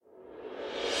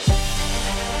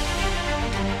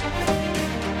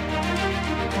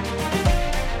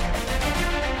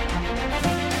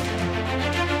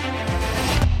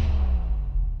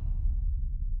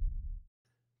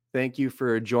Thank you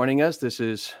for joining us. This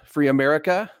is Free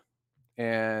America.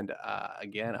 And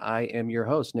again, I am your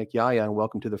host, Nick Yaya, and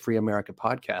welcome to the Free America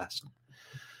podcast.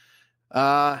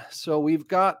 So we've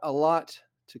got a lot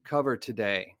to cover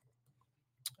today.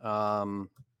 So I'm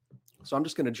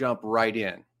just going to jump right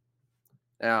in.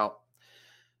 Now,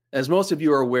 as most of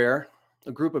you are aware,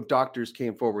 a group of doctors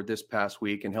came forward this past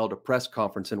week and held a press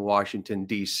conference in Washington,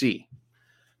 D.C.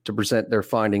 to present their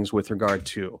findings with regard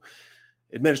to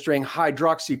administering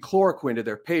hydroxychloroquine to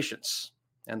their patients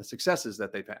and the successes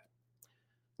that they've had.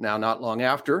 Now, not long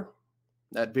after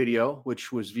that video,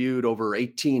 which was viewed over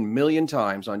 18 million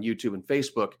times on YouTube and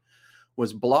Facebook,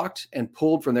 was blocked and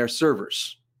pulled from their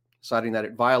servers, citing that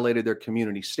it violated their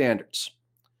community standards.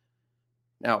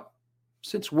 Now,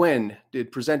 since when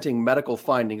did presenting medical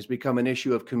findings become an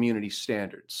issue of community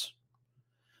standards?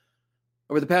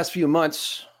 Over the past few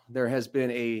months, there has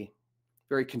been a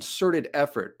very concerted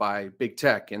effort by big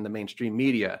tech and the mainstream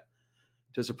media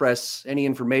to suppress any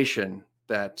information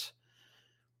that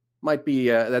might be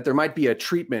that there might be a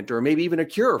treatment or maybe even a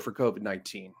cure for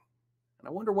COVID-19. And I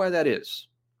wonder why that is.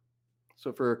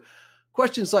 So for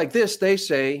questions like this, they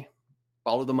say,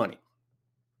 follow the money.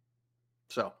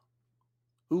 So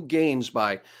who gains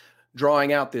by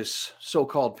drawing out this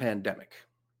so-called pandemic?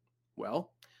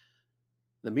 Well,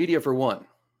 the media for one.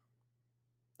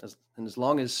 As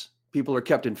long as people are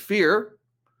kept in fear,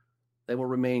 they will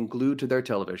remain glued to their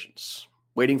televisions,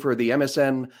 waiting for the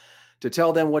MSM to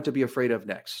tell them what to be afraid of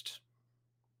next.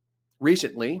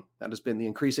 Recently, that has been the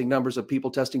increasing numbers of people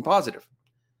testing positive,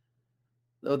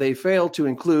 though they fail to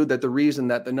include that the reason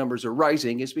that the numbers are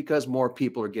rising is because more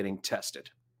people are getting tested.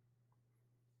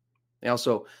 They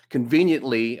also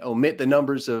conveniently omit the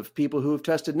numbers of people who have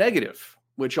tested negative,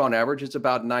 which on average is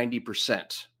about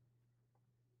 90%.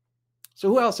 So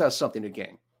who else has something to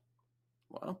gain?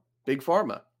 Well, Big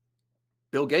Pharma,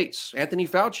 Bill Gates, Anthony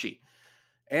Fauci,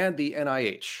 and the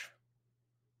NIH.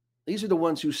 These are the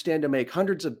ones who stand to make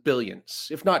hundreds of billions,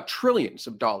 if not trillions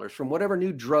of dollars from whatever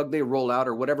new drug they roll out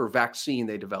or whatever vaccine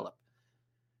they develop.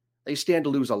 They stand to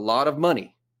lose a lot of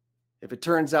money if it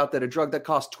turns out that a drug that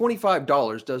costs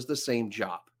 $25 does the same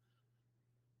job.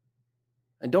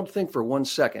 And don't think for one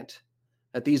second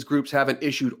that these groups haven't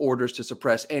issued orders to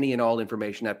suppress any and all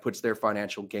information that puts their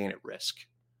financial gain at risk.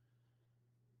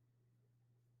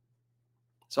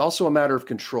 It's also a matter of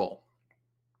control.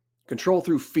 Control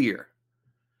through fear.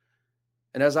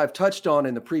 And as I've touched on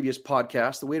in the previous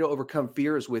podcast, the way to overcome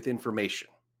fear is with information.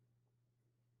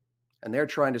 And they're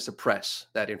trying to suppress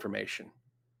that information.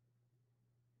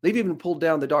 They've even pulled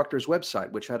down the doctor's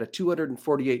website, which had a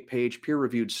 248-page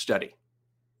peer-reviewed study.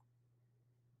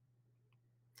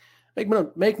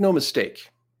 Make no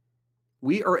mistake,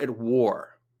 we are at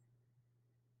war.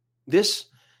 This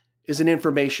is an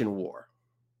information war.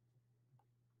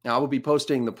 Now, I will be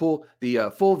posting the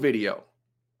full video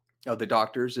of the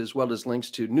doctors, as well as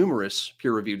links to numerous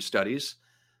peer-reviewed studies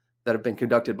that have been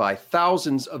conducted by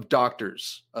thousands of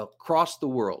doctors across the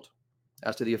world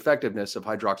as to the effectiveness of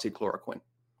hydroxychloroquine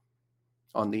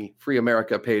on the Free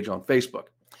America page on Facebook.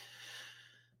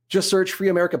 Just search Free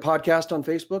America Podcast on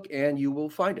Facebook and you will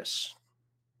find us.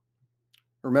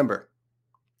 Remember,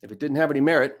 if it didn't have any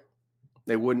merit,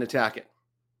 they wouldn't attack it.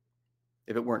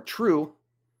 If it weren't true,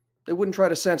 they wouldn't try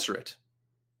to censor it.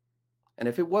 And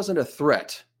if it wasn't a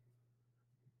threat,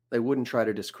 they wouldn't try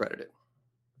to discredit it.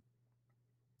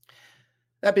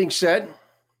 That being said,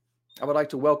 I would like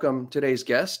to welcome today's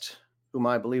guest, whom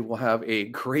I believe will have a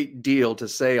great deal to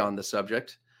say on the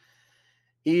subject.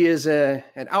 He is an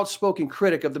outspoken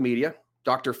critic of the media,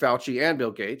 Dr. Fauci and Bill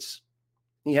Gates.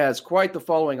 He has quite the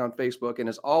following on Facebook and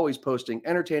is always posting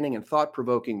entertaining and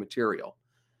thought-provoking material.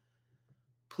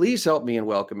 Please help me in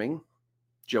welcoming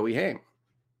Joey Haim.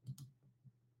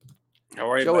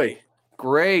 How are you, Joey? buddy?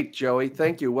 Great, Joey.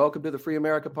 Thank you. Welcome to the Free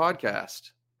America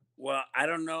Podcast. Well, I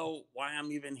don't know why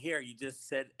I'm even here. You just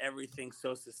said everything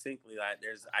so succinctly that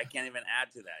I can't even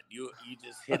add to that. You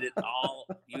just hit it all.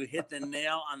 You hit the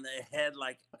nail on the head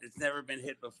like it's never been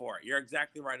hit before. You're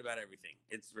exactly right about everything.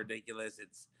 It's ridiculous.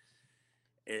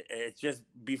 It just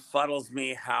befuddles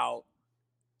me how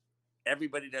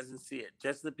everybody doesn't see it.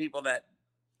 Just the people that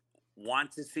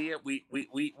want to see it.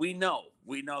 We know.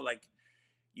 Like,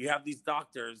 you have these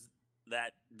doctors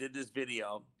that did this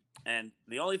video, and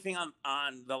the only thing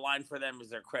on the line for them is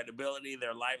their credibility,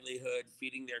 their livelihood,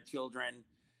 feeding their children.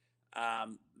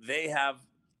 They have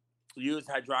used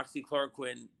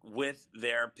hydroxychloroquine with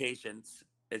their patients.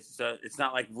 It's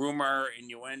not like rumor,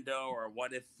 innuendo, or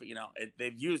what if,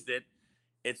 they've used it.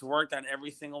 It's worked on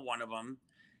every single one of them.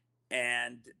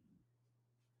 And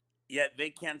yet they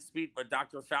can't speak. But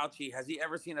Dr. Fauci, has he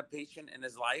ever seen a patient in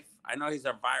his life? I know he's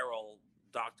a viral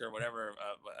doctor, whatever,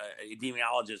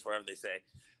 epidemiologist, whatever they say.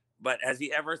 But has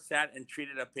he ever sat and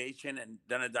treated a patient and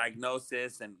done a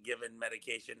diagnosis and given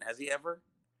medication? Has he ever?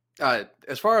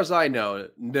 As far as I know,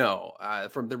 no.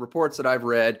 From the reports that I've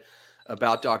read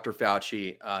about Dr.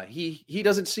 Fauci, he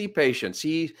doesn't see patients.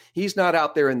 He's not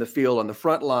out there in the field on the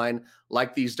front line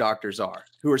like these doctors are,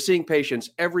 who are seeing patients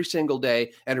every single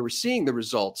day and who are seeing the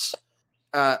results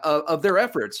of their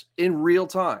efforts in real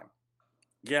time.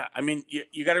 Yeah, I mean,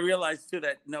 you got to realize too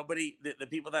that nobody, the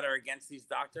people that are against these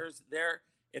doctors,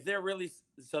 if they're really,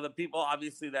 so the people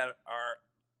obviously that are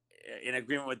in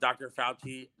agreement with Dr.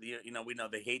 Fauci, we know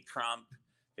they hate Trump.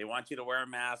 They want you to wear a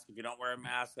mask. If you don't wear a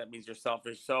mask, that means you're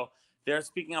selfish. So they're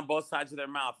speaking on both sides of their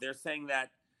mouth. They're saying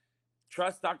that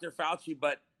trust Dr. Fauci,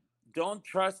 but don't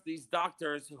trust these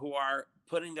doctors who are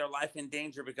putting their life in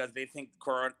danger because they think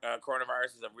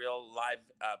coronavirus is a real live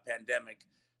pandemic.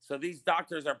 So these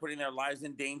doctors are putting their lives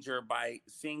in danger by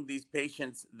seeing these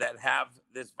patients that have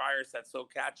this virus that's so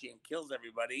catchy and kills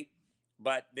everybody,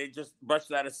 but they just brush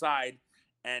that aside.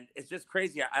 And it's just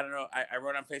crazy. I don't know. I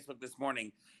wrote on Facebook this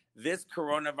morning, this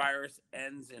coronavirus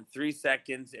ends in 3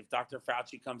 seconds if Dr.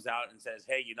 Fauci comes out and says,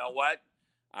 hey, you know what?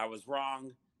 I was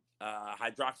wrong.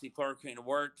 Hydroxychloroquine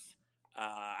works.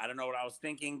 I don't know what I was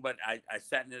thinking, but I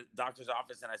sat in the doctor's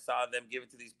office and I saw them give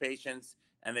it to these patients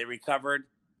and they recovered.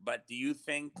 But do you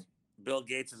think Bill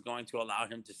Gates is going to allow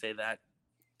him to say that?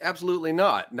 Absolutely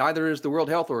not. Neither is the World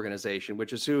Health Organization,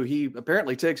 which is who he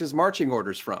apparently takes his marching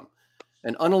orders from.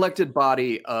 An unelected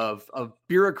body of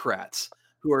bureaucrats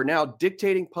who are now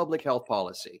dictating public health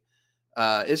policy.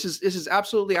 This is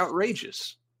absolutely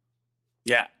outrageous.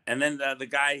 Yeah, and then the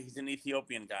guy, he's an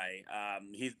Ethiopian guy.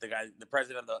 He's the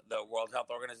president of the World Health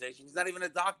Organization. He's not even a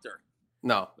doctor.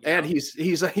 No, and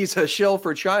he's a shill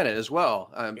for China as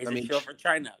well. He's a shill for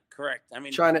China, correct? I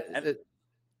mean, China.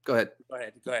 Go ahead. Go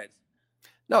ahead.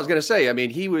 No, I was going to say. I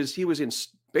mean, he was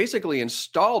basically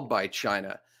installed by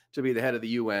China to be the head of the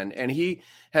UN, and he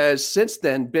has since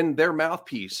then been their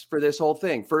mouthpiece for this whole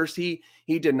thing. First, he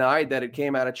denied that it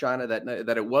came out of China,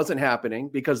 that it wasn't happening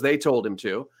because they told him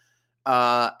to.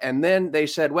 And then they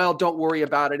said, well, don't worry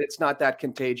about it. It's not that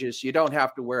contagious. You don't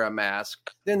have to wear a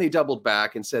mask. Then they doubled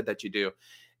back and said that you do.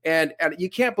 And you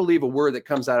can't believe a word that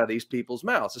comes out of these people's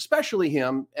mouths, especially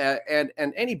him and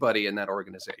anybody in that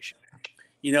organization.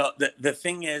 You know, the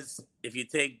thing is, if you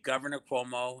take Governor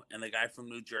Cuomo and the guy from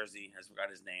New Jersey, I forgot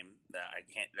his name.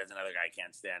 There's another guy I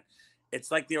can't stand.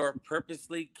 It's like they were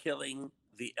purposely killing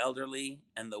the elderly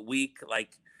and the weak.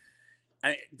 Like,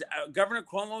 Governor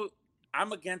Cuomo,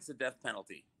 I'm against the death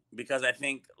penalty because I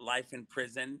think life in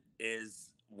prison is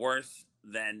worse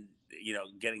than,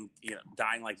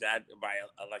 dying like that by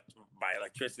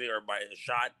electricity or by a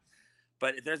shot.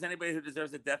 But if there's anybody who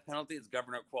deserves a death penalty, it's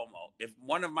Governor Cuomo. If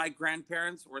one of my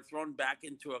grandparents were thrown back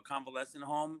into a convalescent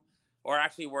home, or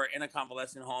actually were in a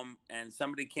convalescent home, and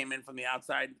somebody came in from the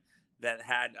outside that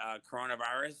had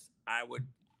coronavirus,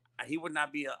 he would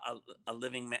not be a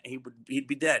living man. He'd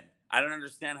be dead. I don't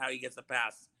understand how he gets a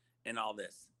pass in all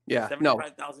this. Yeah,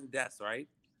 75,000 deaths, right?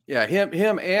 Yeah,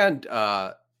 him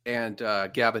and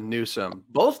Gavin Newsom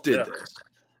both did this.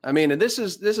 I mean, and this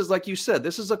is like you said,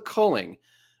 this is a culling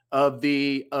of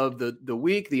the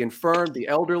weak, the infirm, the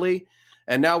elderly,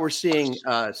 and now we're seeing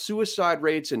suicide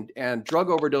rates and drug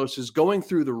overdoses going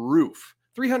through the roof.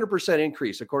 300%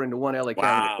 increase according to one LA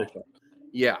County official.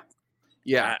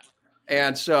 Yeah.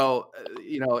 And so,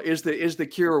 is the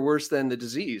cure worse than the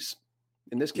disease?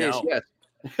 In this case, no. Yes.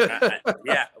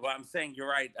 Yeah, well, I'm saying you're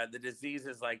right. The disease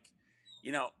is like,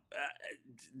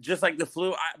 just like the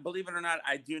flu. Believe it or not,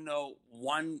 I do know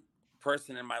one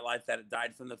person in my life that had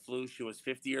died from the flu. She was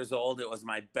 50 years old. It was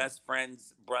my best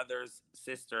friend's brother's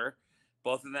sister.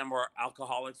 Both of them were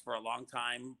alcoholics for a long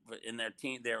time. In their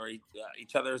teen, they were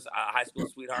each other's high school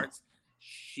sweethearts.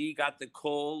 She got the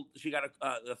cold. She got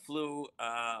the flu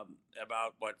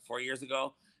about 4 years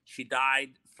ago. She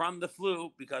died from the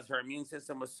flu because her immune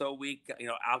system was so weak.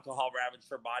 Alcohol ravaged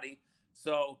her body.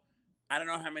 So I don't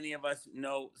know how many of us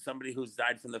know somebody who's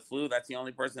died from the flu. That's the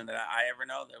only person that I ever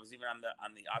know that was even on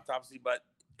the autopsy. But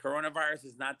coronavirus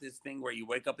is not this thing where you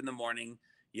wake up in the morning,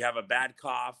 you have a bad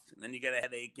cough, and then you get a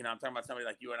headache. I'm talking about somebody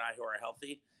like you and I who are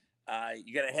healthy.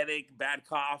 You get a headache, bad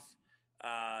cough.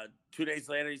 2 days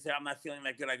later, you say, I'm not feeling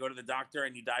that good. I go to the doctor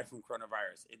and you die from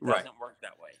coronavirus. It doesn't work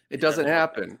that way. It doesn't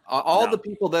happen. All the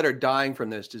people that are dying from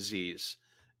this disease,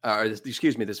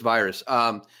 this virus,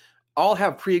 all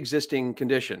have pre-existing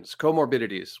conditions,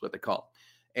 comorbidities, what they call.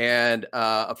 And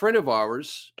a friend of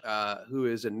ours who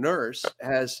is a nurse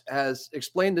has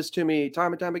explained this to me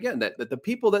time and time again, that the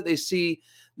people that they see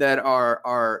that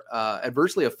are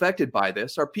adversely affected by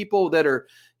this are people that are,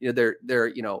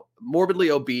 they're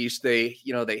morbidly obese. They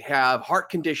have heart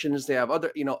conditions. They have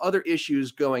other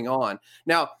issues going on.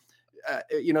 Now,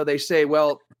 they say,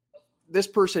 well, this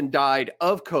person died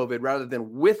of COVID rather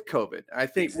than with COVID. I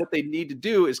think what they need to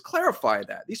do is clarify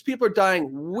that these people are dying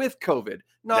with COVID,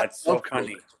 not That's so of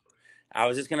funny. COVID. I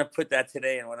was just going to put that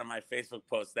today in one of my Facebook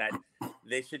posts that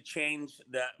they should change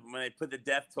when they put the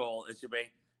death toll, it should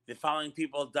be the following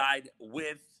people died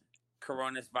with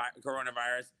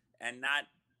coronavirus and not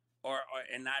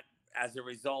as a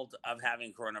result of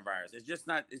having coronavirus. It's just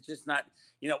not,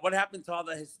 what happened to all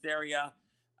the hysteria?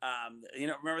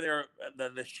 Remember there were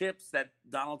the ships that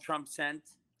Donald Trump sent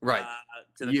right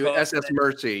to the USS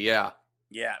Mercy. Yeah,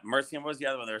 Mercy. And what was the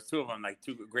other one? There's two of them, like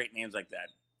two great names like that.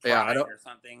 Pride or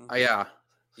something. Yeah,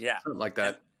 something like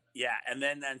that. And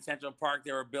then in Central Park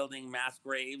they were building mass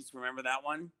graves. Remember that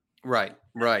one? Right.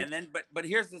 And then, but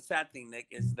here's the sad thing, Nick,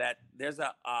 is that there's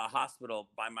a hospital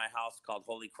by my house called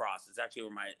Holy Cross. It's actually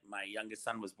where my youngest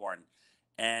son was born,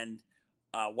 and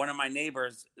one of my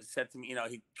neighbors said to me,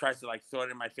 he tries to like throw it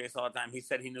in my face all the time. He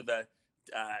said he knew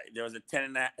there was a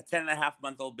 10 and a half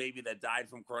month old baby that died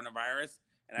from coronavirus,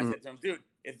 and I said to him, dude,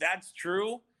 if that's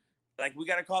true, like we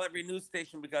got to call every news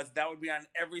station because that would be on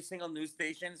every single news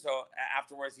station. So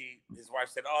afterwards, his wife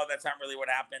said, "Oh, that's not really what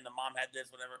happened. The mom had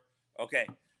this, whatever." Okay.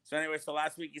 So anyway, so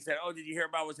last week he said, "Oh, did you hear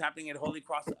about what's happening at Holy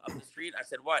Cross up the street?" I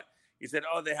said, "What?" He said,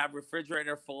 "Oh, they have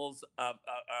refrigerator full of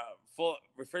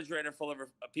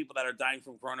people that are dying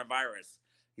from coronavirus."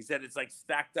 He said it's like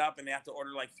stacked up, and they have to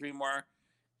order like 3 more.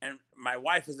 And my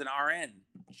wife is an RN.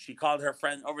 She called her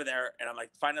friend over there, and I'm like,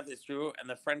 "Find out if it's true." And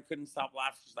the friend couldn't stop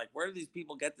laughing. She's like, "Where do these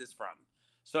people get this from?"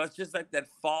 So it's just like that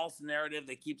false narrative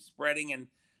they keep spreading, and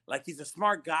like he's a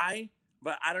smart guy,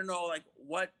 but I don't know, like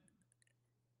what.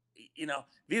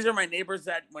 These are my neighbors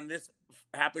that when this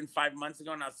happened 5 months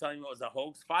ago, and I was telling them it was a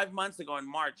hoax. 5 months ago in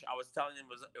March, I was telling them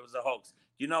it was a hoax.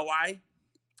 Do you know why?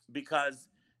 Because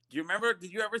did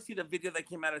you ever see the video that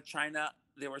came out of China?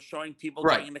 They were showing people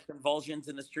going into convulsions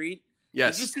in the street.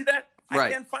 Yes. Did you see that? Right.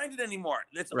 I can't find it anymore.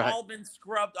 It's all been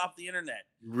scrubbed off the internet.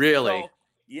 Really? So,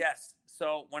 yes.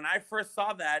 So when I first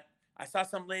saw that, I saw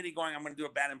some lady going, "I'm going to do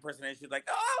a bad impersonation." She's like,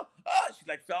 oh, she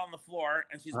like fell on the floor,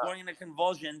 and she's going into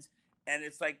convulsions. And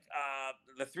it's like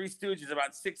the Three Stooges.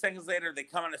 About 6 seconds later, they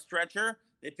come on a stretcher,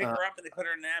 they pick her up, and they put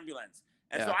her in an ambulance.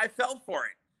 And so I fell for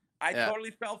it. I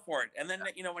totally fell for it. And then,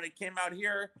 when it came out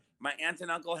here, my aunt and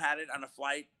uncle had it on a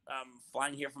flight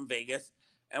flying here from Vegas.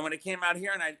 And when it came out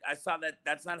here and I saw that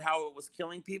that's not how it was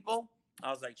killing people,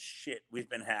 I was like, shit, we've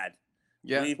been had.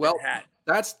 Yeah, well,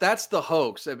 that's the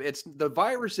hoax. It's the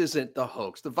virus isn't the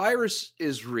hoax. The virus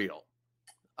is real.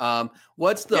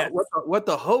 What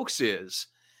the hoax is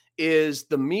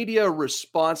the media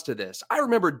response to this. I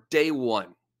remember day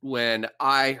one when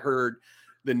I heard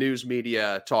the news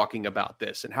media talking about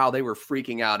this and how they were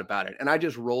freaking out about it. And I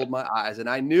just rolled my eyes and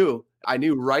I knew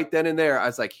right then and there, I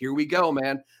was like, here we go,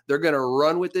 man. They're going to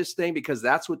run with this thing because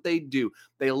that's what they do.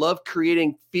 They love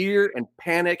creating fear and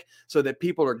panic so that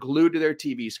people are glued to their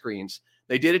TV screens.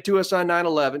 They did it to us on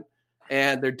 9/11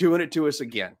 and they're doing it to us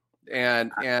again.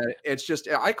 And it's just,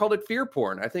 I called it fear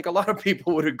porn. I think a lot of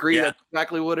people would agree that's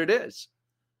exactly what it is.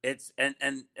 It's and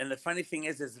the funny thing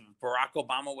is if Barack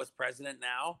Obama was president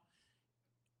now,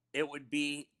 it would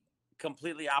be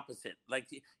completely opposite. Like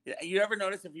you ever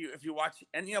notice if you watch,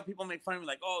 and people make fun of me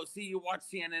like, "Oh, see, you watch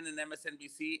CNN and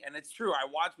MSNBC," and it's true. I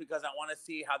watch because I want to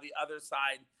see how the other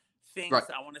side thinks. Right.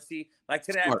 I want to see, like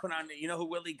today I put on, who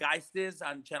Willie Geist is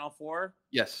on Channel 4?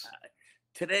 Yes.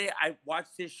 Today I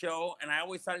watched his show and I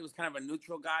always thought he was kind of a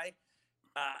neutral guy.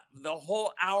 The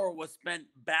whole hour was spent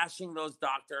bashing those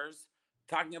doctors,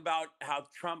 talking about how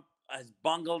Trump has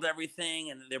bungled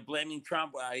everything and they're blaming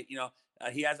Trump.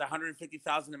 He has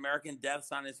 150,000 American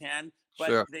deaths on his hand,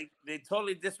 but they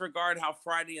totally disregard how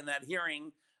Friday in that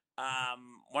hearing,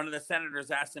 one of the senators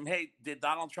asked him, "Hey, did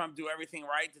Donald Trump do everything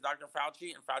right to Dr.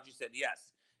 Fauci?" And Fauci said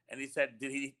yes. And he said,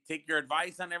 "Did he take your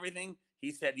advice on everything?"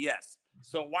 He said yes.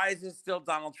 So why is it still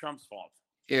Donald Trump's fault?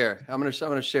 Here, I'm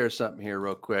gonna share something here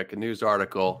real quick. A news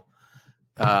article.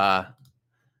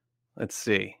 Let's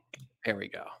see. Here we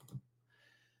go.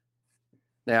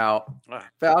 Now,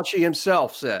 Fauci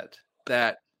himself said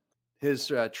that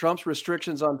his Trump's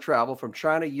restrictions on travel from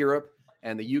China, Europe,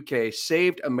 and the UK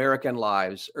saved American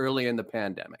lives early in the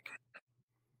pandemic.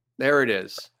 There it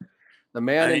is. The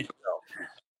man himself.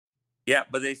 Yeah,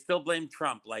 but they still blame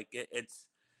Trump. Like it's,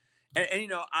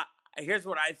 and here's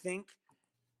what I think.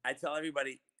 I tell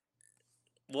everybody.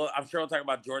 Well, I'm sure we'll talk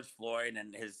about George Floyd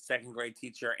and his second grade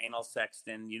teacher, Anal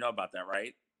Sexton. You know about that,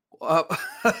 right? Uh,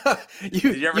 Did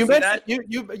you ever see mentioned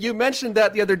that? you mentioned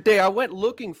that the other day. I went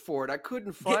looking for it. I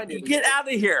couldn't find it. Get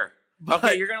out of here. But,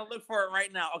 okay, you're gonna look for it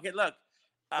right now. Okay, look.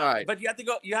 all right. But you have to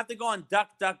go. You have to go on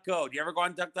DuckDuckGo. Do you ever go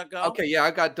on DuckDuckGo? Okay. Yeah,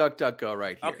 I got DuckDuckGo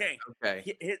right here. Okay.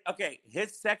 Okay.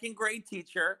 His second grade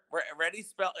teacher. Ready?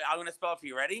 Spell. I'm gonna spell it for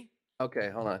you. Ready? Okay.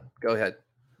 Hold on. Go ahead.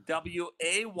 Waynal.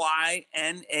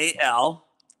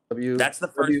 That's the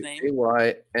first name.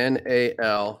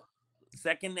 Waynal.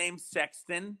 Second name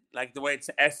Sexton, like the way it's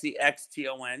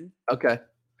Sexton. Okay.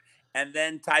 And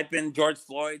then type in George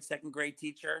Floyd, second grade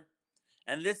teacher.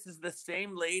 And this is the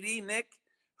same lady, Nick,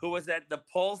 who was at the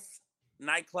Pulse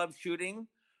nightclub shooting,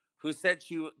 who said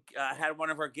she had one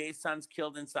of her gay sons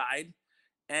killed inside.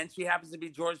 And she happens to be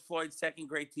George Floyd's second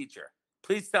grade teacher.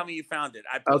 Please tell me you found it.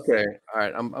 Okay. All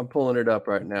right. I'm pulling it up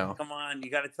right now. Come on. You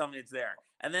got to tell me it's there.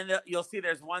 And then you'll see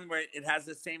there's one where it has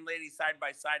the same lady side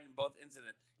by side in both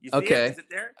incidents. You see it? Is it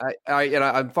there?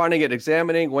 I'm finding it.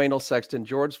 Examining Waynal Sexton,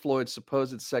 George Floyd's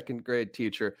supposed second grade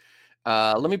teacher.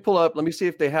 Let me pull up. Let me see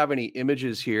if they have any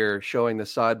images here showing the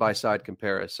side by side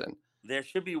comparison. There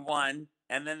should be one,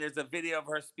 and then there's a video of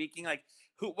her speaking. Like,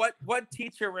 what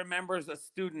teacher remembers a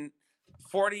student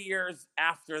 40 years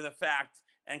after the fact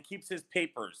and keeps his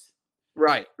papers?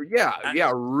 Right.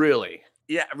 Yeah. Really.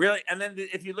 Yeah, really. And then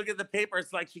if you look at the paper,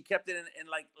 it's like she kept it in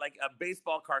like a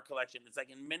baseball card collection. It's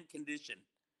like in mint condition.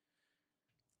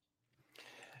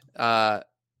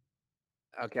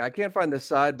 Okay, I can't find the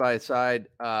side by side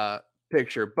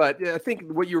picture, but I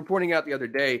think what you were pointing out the other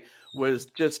day was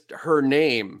just her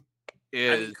name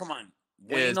is. Come on,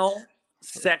 Waynal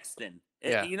Sexton.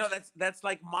 Yeah. You know that's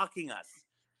like mocking us.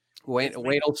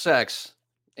 Waynal Sex.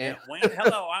 Yeah.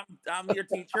 Hello, I'm your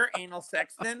teacher, Anal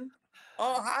Sexton.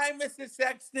 Oh, hi, Mrs.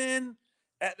 Sexton.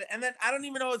 And then I don't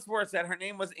even know what's worse, that her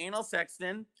name was Anal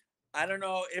Sexton. I don't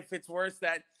know if it's worse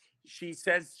that she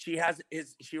says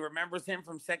she remembers him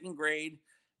from second grade.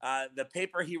 The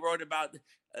paper he wrote about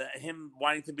him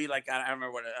wanting to be like, I don't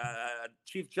remember what,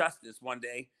 Chief Justice one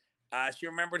day. She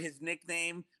remembered his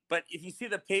nickname. But if you see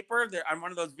the paper there on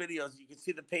one of those videos, you can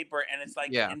see the paper and it's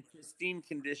like in pristine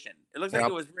condition. It looks like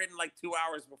it was written like 2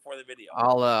 hours before the video.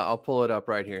 I'll pull it up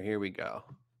right here. Here we go.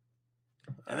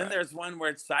 And then there's one where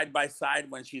it's side by side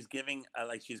when she's giving,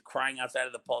 like she's crying outside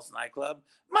of the Pulse nightclub.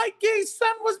 My gay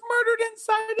son was murdered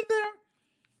inside of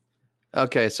there.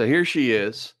 Okay, so here she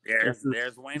is.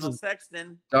 There's Waynal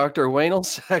Sexton. Dr. Waynal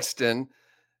Sexton.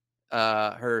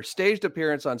 Her staged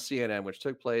appearance on CNN, which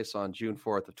took place on June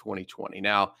 4th of 2020.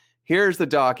 Now, here's the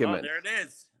document. Oh, there it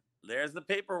is. There's the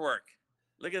paperwork.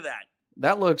 Look at that.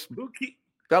 That looks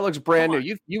brand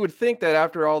new. You would think that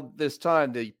after all this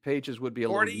time, the pages would be a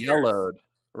little yellowed.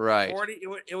 Right. 40.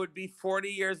 It would be 40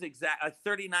 years exact.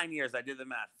 39 years. I did the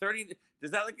math. 30.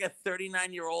 Does that like a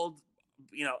 39-year-old?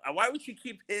 You know, why would she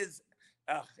keep his?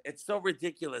 It's so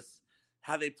ridiculous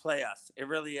how they play us. It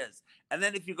really is. And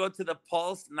then if you go to the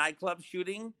Pulse nightclub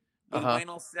shooting with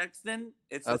Waynal Sexton,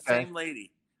 it's the same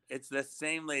lady. It's the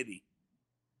same lady.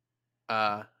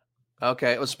 Okay.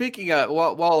 Well, speaking of,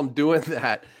 while I'm doing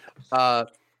that,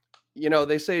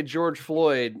 they say George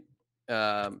Floyd,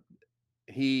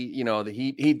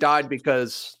 he died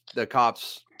because the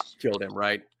cops killed him,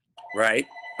 right? Right.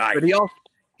 But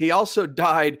he also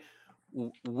died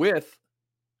with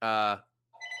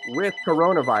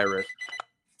coronavirus.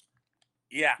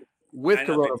 Yeah. With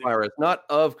coronavirus, not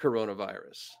of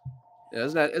coronavirus.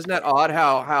 Isn't that odd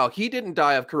how he didn't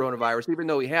die of coronavirus even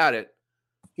though he had it?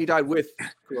 He died with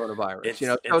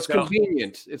coronavirus. It's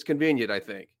convenient. It's convenient, I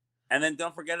think. And then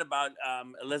don't forget about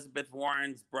Elizabeth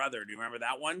Warren's brother. Do you remember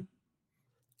that one?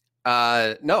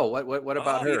 No. What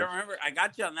about her? You don't remember? I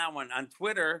got you on that one. On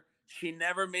Twitter, she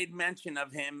never made mention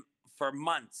of him for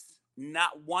months.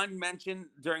 Not one mention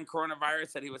during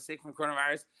coronavirus that he was sick from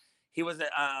coronavirus. He was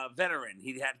a veteran.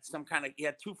 He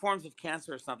had 2 forms of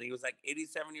cancer or something. He was like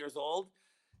 87 years old.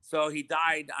 So he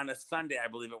died on a Sunday, I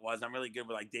believe it was. I'm really good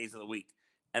with like days of the week.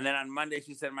 And then on Monday,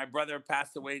 she said, my brother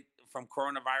passed away from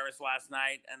coronavirus last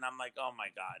night. And I'm like, oh my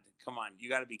God, come on. You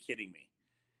got to be kidding me.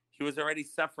 He was already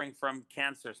suffering from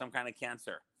cancer, some kind of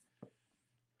cancer.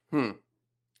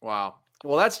 Wow.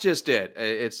 Well, that's just it.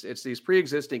 It's these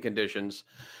pre-existing conditions.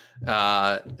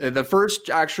 The first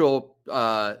actual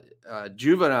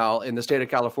juvenile in the state of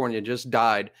California just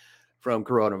died from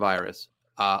coronavirus,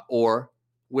 or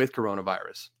with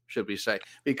coronavirus, should we say,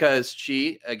 because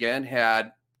she, again,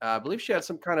 had, I believe she had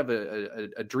some kind of a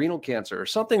adrenal cancer or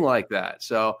something like that.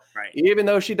 So even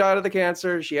though she died of the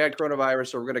cancer, she had coronavirus.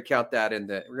 So we're going to count that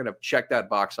we're going to check that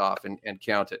box off and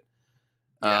count it.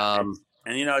 Yeah,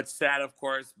 and it's sad, of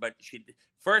course, but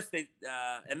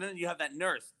and then you have that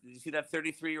nurse. Did you see that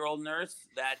 33-year-old nurse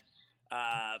that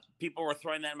people were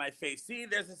throwing that in my face. See,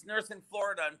 there's this nurse in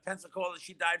Florida in Pensacola.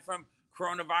 She died from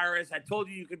coronavirus. I told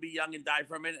you could be young and die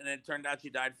from it, and it turned out she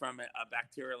died from a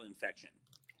bacterial infection.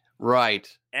 Right.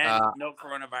 And no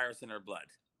coronavirus in her blood.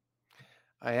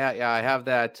 I have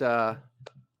that.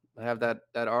 I have that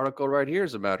article right here.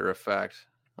 As a matter of fact,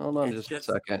 hold on just a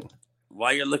second.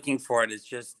 While you're looking for it, it's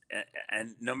just,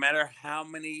 and no matter how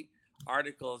many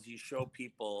articles you show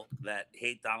people that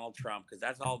hate Donald Trump, because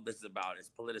that's all this is about, it's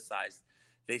politicized,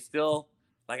 they still,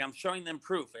 like, I'm showing them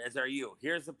proof, as are you.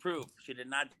 Here's the proof. She did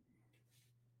not.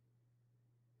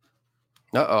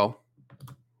 Uh-oh.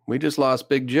 We just lost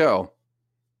Big Joe.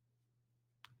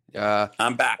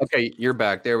 I'm back. Okay, you're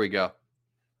back. There we go.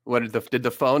 What did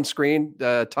the phone screen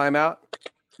time out?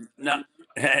 No,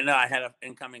 I had an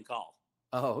incoming call.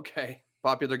 Oh, okay.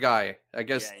 Popular guy. I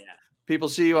guess Yeah. people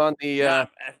see you on the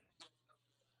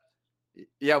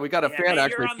yeah, we got a fan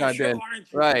actually chimed in.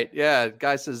 Right. Yeah.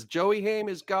 Guy says Joey Haim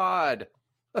is God.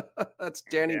 That's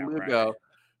Danny Lugo.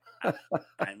 Right.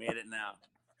 I made it now.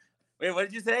 Wait, what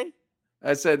did you say?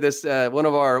 I said this one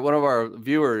of our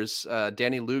viewers,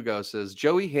 Danny Lugo, says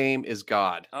Joey Haim is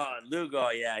God. Oh,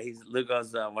 Lugo, yeah.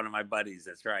 Lugo's one of my buddies.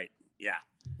 That's right. Yeah.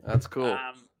 That's cool.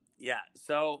 Yeah.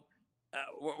 So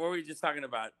what were we just talking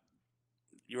about?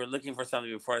 You were looking for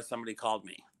something before somebody called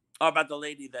me. Oh, about the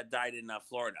lady that died in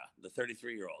Florida, the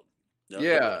 33-year-old.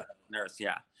 Yeah. Nurse,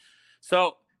 yeah.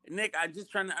 So, Nick, I'm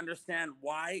just trying to understand,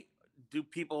 why do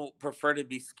people prefer to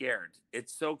be scared?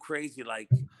 It's so crazy. Like,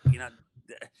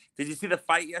 did you see the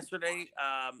fight yesterday?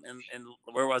 In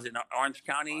where was it? In Orange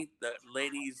County, the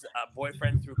lady's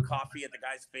boyfriend threw coffee at the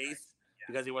guy's face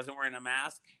because he wasn't wearing a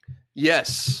mask.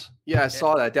 Yes. Yeah, I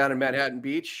saw that down in Manhattan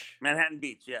Beach. Manhattan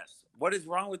Beach, yes. What is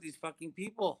wrong with these fucking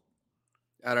people?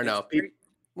 I don't know.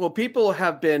 People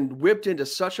have been whipped into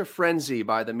such a frenzy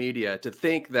by the media to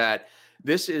think that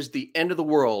this is the end of the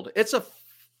world. It's a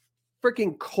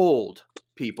freaking cold,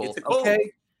 people. It's a cold.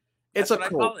 Okay? It's a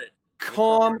cold. I call it.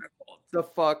 Calm the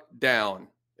fuck down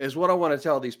is what I want to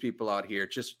tell these people out here.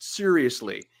 Just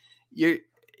seriously. It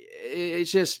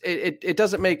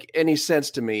doesn't make any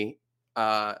sense to me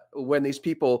when these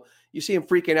people, you see them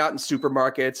freaking out in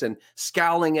supermarkets and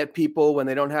scowling at people when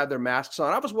they don't have their masks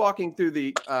on. I was walking through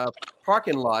the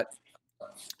parking lot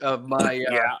of my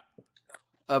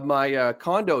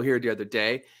condo here the other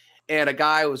day, and a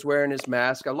guy was wearing his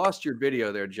mask. I lost your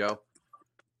video there, Joe.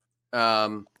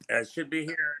 It should be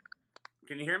here.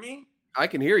 Can you hear me? I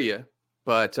can hear you,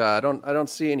 but I don't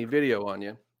see any video on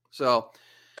you. So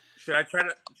should I try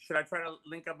to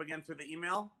link up again through the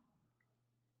email?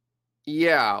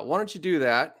 Yeah, why don't you do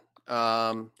that?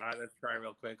 All right, let's try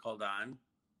real quick. Hold on.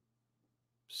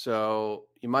 So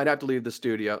you might have to leave the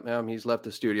studio. He's left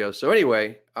the studio. So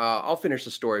anyway, I'll finish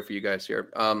the story for you guys here.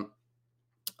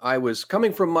 I was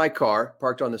coming from my car,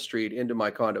 parked on the street, into my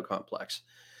condo complex.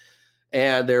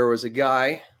 And there was a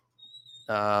guy.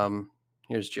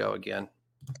 Here's Joe again.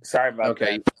 Sorry about that.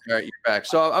 Okay, all right, you're back.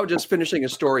 So I was just finishing a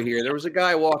story here. There was a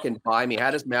guy walking by me,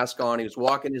 had his mask on. He was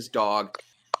walking his dog.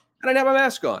 And I didn't have a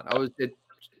mask on.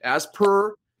 As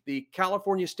per the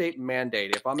California state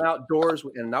mandate, if I'm outdoors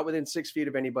and not within 6 feet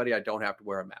of anybody, I don't have to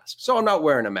wear a mask. So I'm not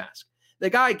wearing a mask. The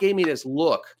guy gave me this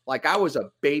look like I was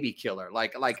a baby killer,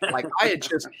 like I had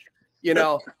just,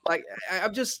 like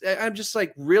I'm just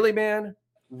like, really, man,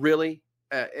 really.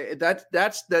 And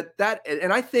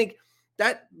I think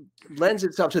that lends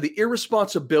itself to the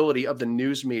irresponsibility of the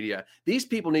news media. These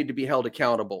people need to be held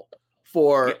accountable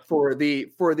for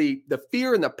the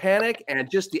fear and the panic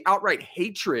and just the outright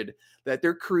hatred that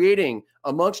they're creating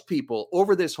amongst people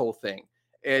over this whole thing.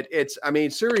 I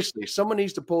mean, seriously, someone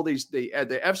needs to pull the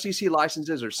FCC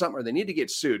licenses or something, or they need to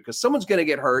get sued because someone's going to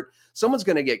get hurt, someone's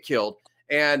going to get killed,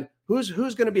 and who's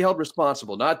going to be held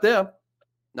responsible? Not them,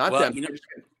 them.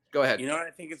 Go ahead. You know what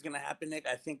I think is going to happen, Nick?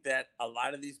 I think that a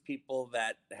lot of these people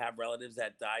that have relatives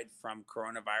that died from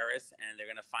coronavirus, and they're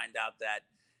going to find out that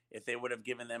if they would have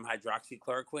given them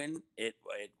hydroxychloroquine, it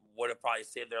would have probably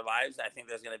saved their lives. I think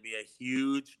there's going to be a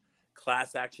huge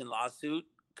class action lawsuit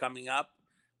coming up.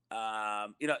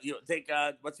 Take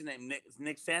what's his name?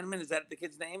 Nick Sandman. Is that the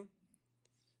kid's name?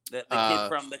 The kid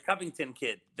from the Covington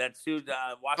kid that sued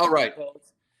Washington. Oh, right.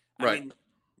 Post. I mean,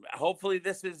 hopefully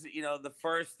this is the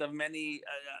first of many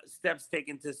steps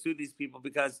taken to sue these people,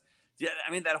 because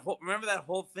I mean remember that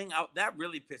whole thing out that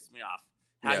really pissed me off.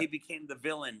 How he became the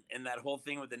villain in that whole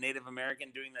thing with the Native American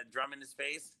doing that drum in his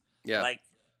face. Yeah. Like,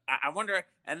 I wonder.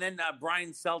 And then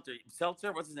Brian Stelter,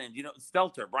 what's his name?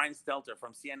 Brian Stelter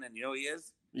from CNN. You know who he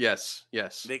is? Yes.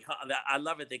 I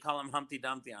love it. They call him Humpty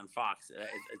Dumpty on Fox.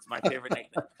 It's my favorite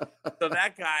nickname. So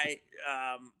that guy,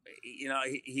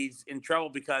 he's in trouble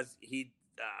because he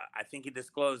I think he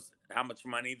disclosed how much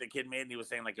money the kid made. And he was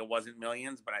saying like it wasn't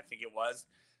millions, but I think it was.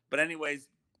 But anyways,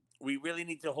 we really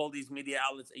need to hold these media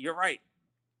outlets. You're right.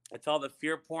 It's all the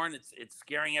fear porn. It's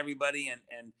scaring everybody,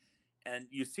 and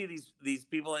you see these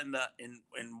people in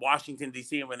Washington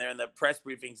D.C. when they're in the press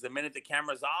briefings. The minute the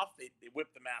camera's off, they whip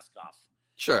the mask off.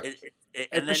 Sure, and it's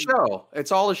then a show.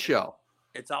 It's all a show.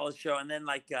 It's all a show. And then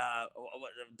like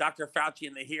Dr. Fauci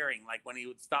in the hearing, like when he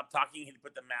would stop talking, he'd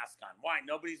put the mask on. Why?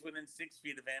 Nobody's within 6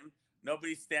 feet of him.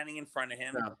 Nobody's standing in front of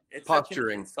him. No. It's Posturing.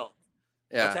 Such an insult.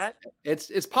 Yeah, what's that?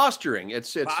 It's posturing.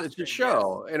 It's a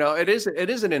show. Yes. It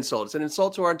is an insult. It's an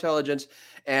insult to our intelligence,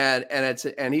 and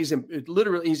he's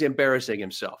embarrassing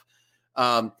himself.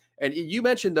 And you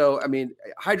mentioned though, I mean,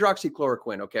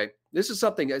 hydroxychloroquine. Okay, this is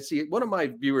something I see. One of my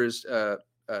viewers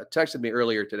texted me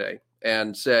earlier today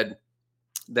and said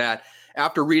that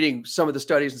after reading some of the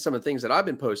studies and some of the things that I've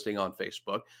been posting on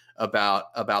Facebook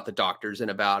about the doctors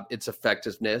and about its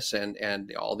effectiveness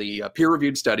and all the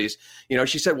peer-reviewed studies,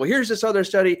 she said, well, here's this other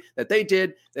study that they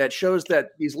did that shows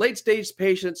that these late-stage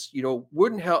patients,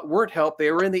 weren't helped.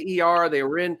 They were in the ER, they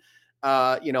were in,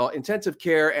 intensive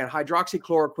care, and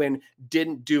hydroxychloroquine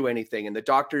didn't do anything. And the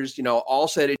doctors, all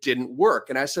said it didn't work.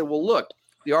 And I said, well, look,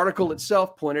 the article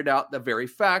itself pointed out the very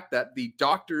fact that the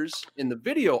doctors in the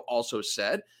video also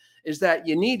said is that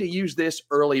you need to use this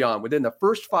early on, within the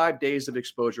first 5 days of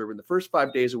exposure, in the first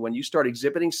 5 days of when you start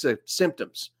exhibiting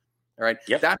symptoms. All right.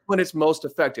 Yep. That's when it's most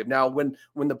effective. Now, when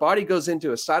the body goes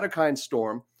into a cytokine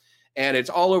storm and it's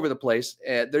all over the place,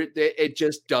 it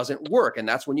just doesn't work. And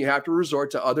that's when you have to resort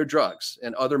to other drugs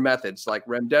and other methods like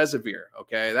remdesivir.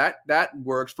 Okay. That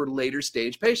works for later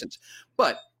stage patients.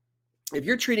 But if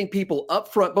you're treating people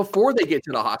up front before they get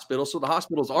to the hospital, so the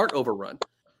hospitals aren't overrun,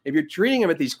 if you're treating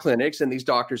them at these clinics and these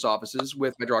doctors' offices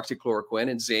with hydroxychloroquine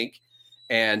and zinc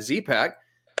and Z-Pak,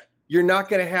 you're not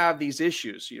going to have these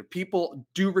issues. People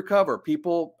do recover.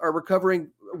 People are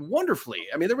recovering wonderfully.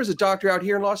 I mean, there was a doctor out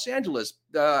here in Los Angeles.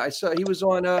 I saw he was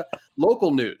on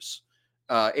local news,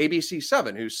 ABC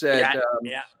 7, who said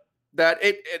that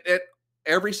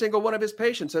every single one of his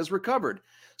patients has recovered.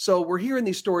 So we're hearing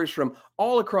these stories from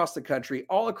all across the country,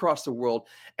 all across the world,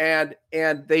 and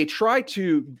they try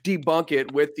to debunk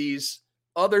it with these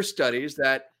other studies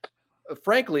that,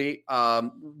 frankly,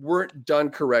 weren't done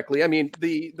correctly. I mean,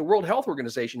 the World Health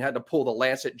Organization had to pull the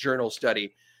Lancet Journal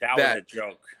study. That was a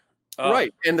joke.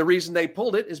 Right. And the reason they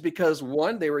pulled it is because,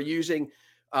 one, they were using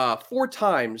 4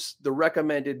 times the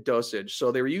recommended dosage.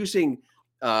 So they were using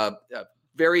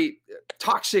very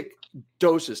toxic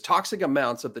doses, toxic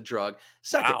amounts of the drug.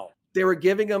 Second, they were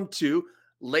giving them to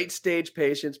late stage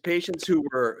patients who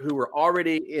were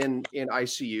already in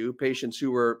ICU, patients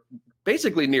who were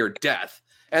basically near death.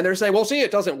 And they're saying, well, see,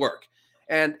 it doesn't work.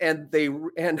 And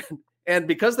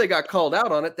because they got called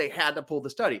out on it, they had to pull the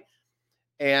study.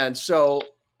 And so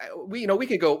we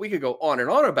could go on and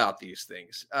on about these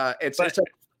things.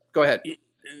 Go ahead.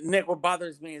 Nick, what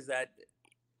bothers me is that,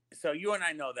 so you and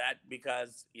I know that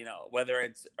because, whether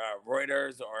it's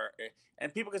Reuters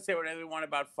and people can say whatever they want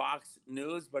about Fox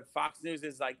News, but Fox News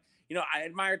is like, I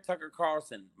admire Tucker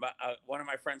Carlson. But one of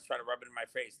my friends tried to rub it in my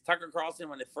face. Tucker Carlson,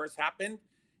 when it first happened,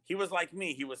 he was like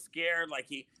me. He was scared. Like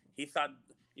he thought,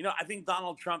 I think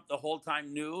Donald Trump the whole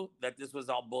time knew that this was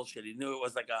all bullshit. He knew it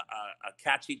was like a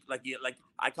catchy, like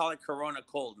I call it Corona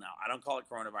cold now. I don't call it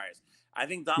coronavirus. I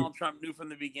think Donald Trump knew from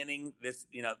the beginning this,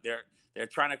 they're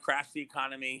trying to crash the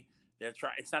economy.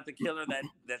 It's not the killer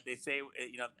that they say,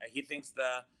 he thinks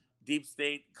the deep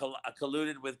state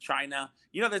colluded with China.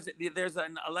 There's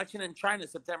an election in China,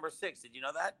 September 6th. Did you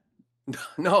know that?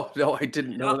 No, I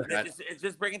didn't know that. It's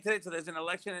just breaking today. So there's an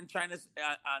election in China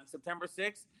on September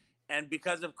 6th. And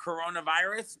because of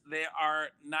coronavirus, they are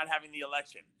not having the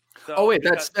election. So,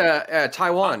 that's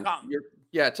Taiwan. Hong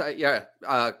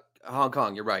Kong. Hong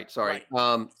Kong. You're right. Sorry.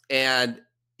 Right.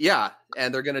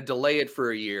 And they're going to delay it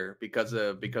for a year because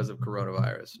of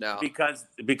coronavirus now.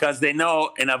 Because they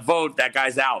know in a vote that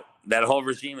guy's out. That whole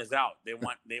regime is out. They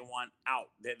want out.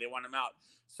 They want him out.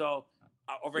 So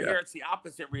here it's the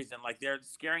opposite reason. Like they're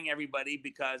scaring everybody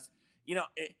because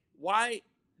why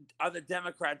are the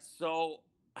Democrats so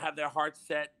have their hearts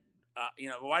set?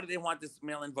 Why do they want this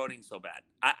mail-in voting so bad?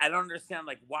 I don't understand.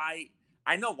 Like why?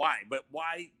 I know why, but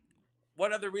why?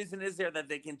 What other reason is there that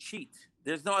they can cheat?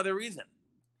 There's no other reason.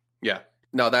 Yeah,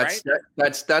 no,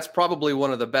 that's probably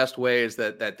one of the best ways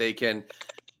that they can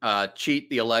cheat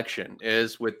the election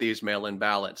is with these mail-in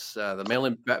ballots. The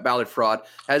mail-in ballot fraud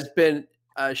has been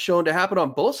shown to happen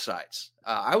on both sides.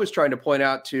 I was trying to point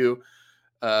out to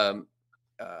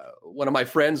one of my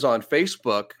friends on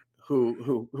Facebook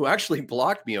who actually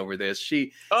blocked me over this.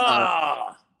 She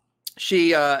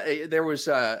there was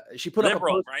she put up a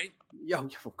Liberal, post. right? Yeah,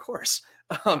 of course.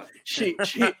 She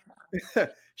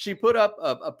she put up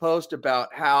a post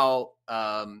about how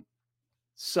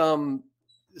some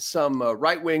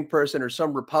right-wing person or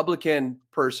some Republican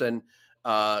person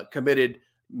committed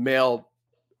mail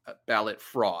ballot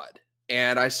fraud.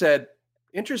 And I said,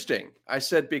 interesting. I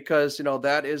said, because,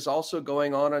 that is also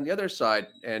going on the other side.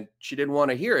 And she didn't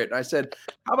want to hear it. And I said,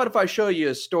 how about if I show you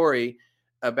a story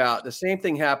about the same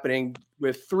thing happening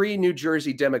with 3 New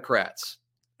Jersey Democrats,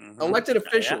 elected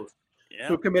officials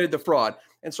who committed the fraud.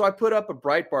 And so I put up a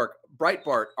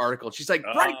Breitbart article. She's like,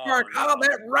 Breitbart,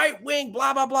 that right wing,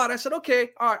 blah, blah, blah. And I said, okay,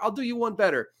 all right, I'll do you one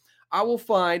better. I will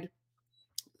find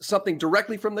something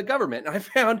directly from the government.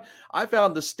 And I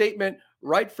found the statement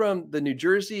right from the New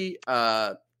Jersey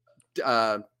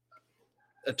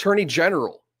Attorney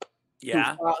General,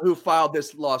 who filed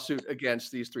this lawsuit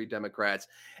against these 3 Democrats.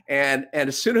 And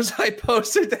as soon as I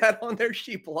posted that on there,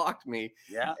 she blocked me.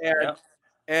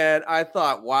 And I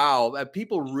thought, wow,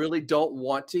 people really don't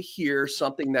want to hear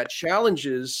something that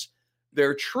challenges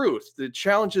their truth, that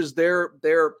challenges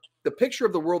the picture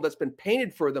of the world that's been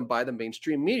painted for them by the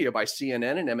mainstream media, by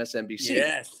CNN and MSNBC.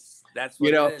 Yes, that's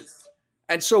what it is.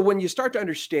 And so when you start to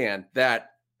understand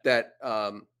that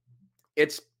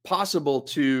it's possible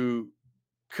to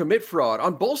commit fraud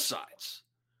on both sides,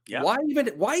 why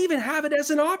even have it as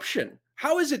an option?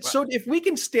 How is it so? If we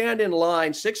can stand in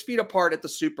line 6 feet apart at the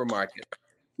supermarket,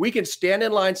 we can stand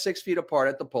in line 6 feet apart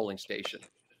at the polling station.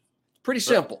 Pretty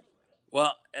simple.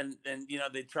 Well, and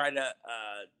they try to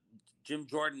Jim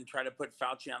Jordan tried to put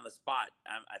Fauci on the spot.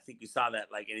 I think you saw that.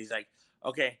 And he's like,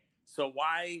 okay, so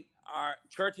why are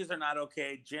churches are not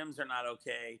okay, gyms are not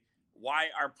okay? Why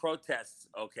are protests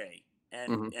okay?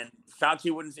 And and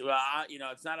Fauci wouldn't say, well,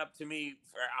 it's not up to me.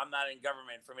 I'm not in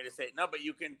government for me to say no, but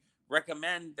you can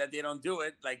recommend that they don't do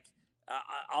it.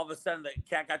 All of a sudden, the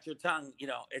cat got your tongue.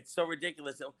 It's so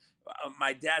ridiculous.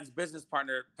 My dad's business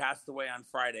partner passed away on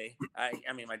Friday.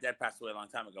 I mean, my dad passed away a long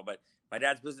time ago, but my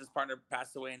dad's business partner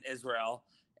passed away in Israel,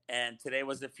 and today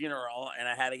was the funeral, and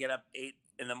I had to get up 8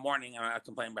 in the morning. I'm not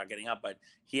complaining about getting up, but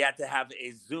he had to have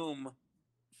a Zoom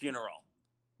funeral,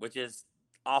 which is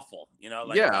awful.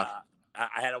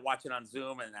 I had to watch it on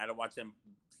Zoom, and I had to watch them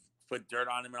put dirt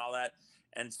on him and all that.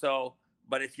 And so,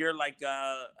 but if you're like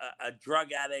a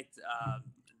drug addict,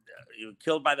 you're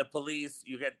killed by the police,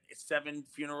 you get 7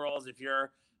 funerals. If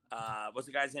you're, what's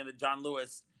the guy's name? John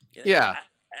Lewis. Yeah.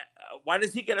 Why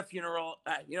does he get a funeral?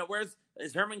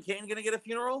 Is Herman Cain going to get a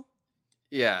funeral?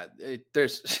 Yeah,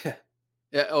 there's,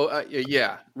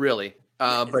 yeah, really.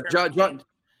 But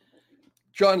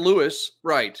John Lewis,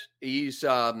 right? He's,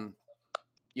 they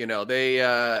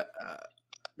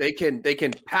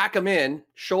can pack him in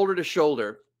shoulder to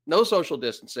shoulder, no social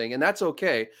distancing, and that's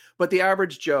okay. But the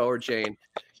average Joe or Jane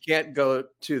can't go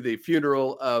to the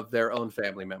funeral of their own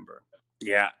family member.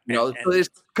 Yeah, so there's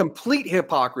complete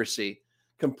hypocrisy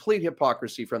from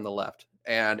the left.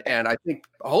 And I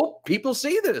hope people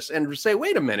see this and say,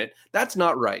 wait a minute, that's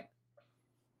not right.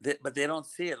 But they don't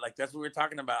see it. That's what we're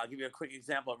talking about. I'll give you a quick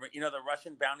example. The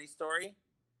Russian bounty story?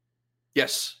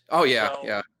 Yes. Oh,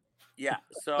 yeah. Yeah.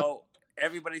 So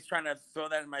everybody's trying to throw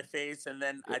that in my face. And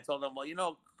then I told them,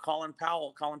 well, Colin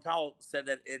Powell said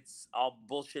that it's all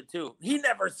bullshit too. He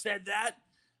never said that.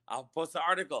 I'll post the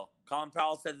article. Colin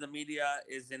Powell said the media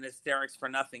is in hysterics for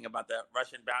nothing about the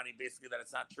Russian bounty, basically that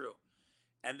it's not true.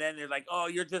 And then they're like, oh,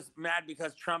 you're just mad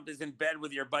because Trump is in bed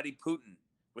with his buddy Putin.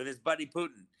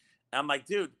 And I'm like,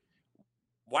 dude,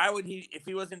 why would he, if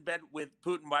he was in bed with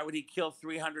Putin, why would he kill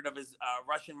 300 of his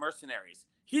Russian mercenaries?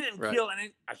 He didn't kill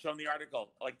any. I showed him the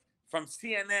article, from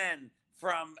CNN,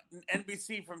 from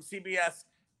NBC, from CBS,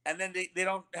 and then they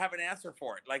don't have an answer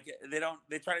for it.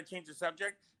 They try to change the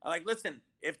subject. I'm like, listen,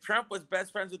 if Trump was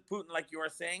best friends with Putin, like you are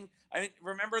saying,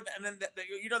 remember, and then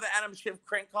the Adam Schiff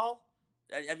crank call?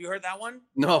 Have you heard that one?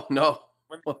 No.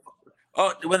 When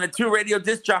the 2 radio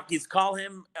disc jockeys call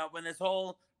him when this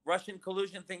whole Russian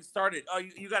collusion thing started. Oh,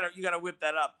 you gotta whip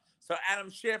that up. So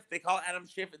Adam Schiff, they call Adam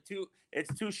Schiff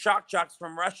it's 2 shock jocks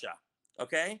from Russia.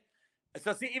 Okay.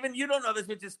 So see, even you don't know this,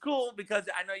 which is cool because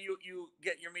I know you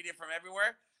get your media from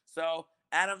everywhere. So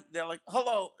Adam, they're like,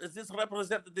 hello, is this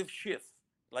Representative Schiff?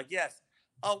 Yes.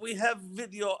 Oh, we have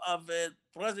video of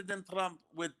President Trump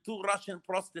with 2 Russian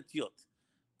prostitutes.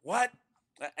 What?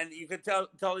 And you could tell.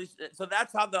 So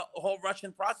that's how the whole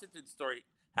Russian prostitute story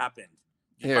happened.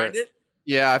 Did you find it?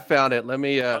 Yeah, I found it. Let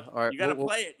me. All right, you gotta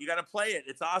play it. You gotta play it.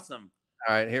 It's awesome.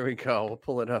 All right, here we go. We'll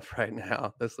pull it up right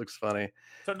now. This looks funny.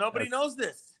 So nobody knows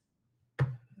this.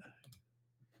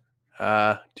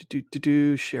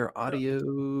 Share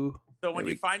audio. So when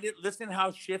you find it, listen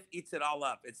how Schiff eats it all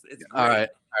up. It's great. All right,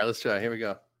 let's try. Here we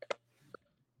go.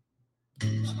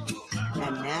 And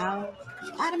now,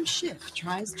 Adam Schiff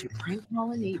tries to prank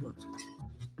call a neighbor.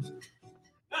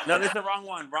 No, this is the wrong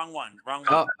one. Wrong one.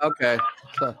 Oh, okay.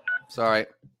 Sorry.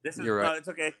 You're right. No, it's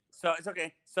okay. So it's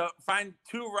okay. So find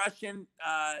 2 Russian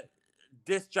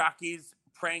disc jockeys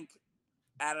prank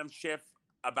Adam Schiff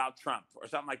about Trump or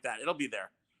something like that. It'll be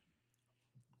there.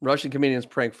 Russian comedians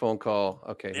prank phone call.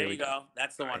 Okay, there you go.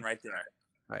 That's the one right there.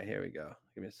 All right, here we go.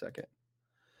 Give me a second.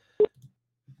 All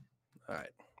right,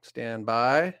 stand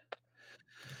by.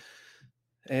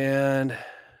 And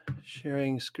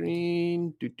sharing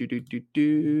screen.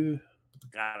 Do.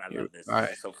 God, I love this. All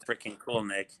right. So freaking cool,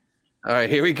 Nick. All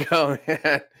right, here we go,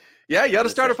 man. Yeah, you got to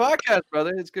start a podcast,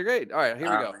 brother. It's great. All right, here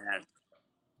we go. Man.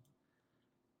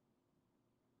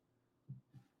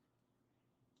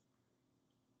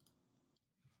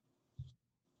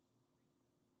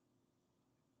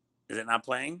 Is it not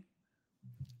playing?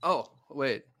 Oh,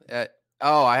 wait. I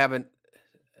haven't.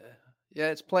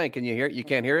 Yeah, it's playing. Can you hear it? You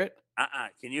can't hear it?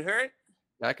 Can you hear it?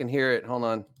 I can hear it. Hold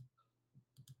on.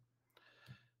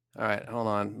 All right, hold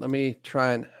on. Let me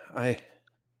try and I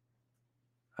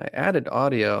added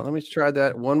audio. Let me try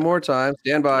that one more time.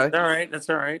 Stand by. That's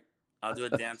all right. I'll do a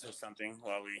dance or something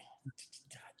while we.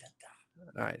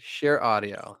 All right, share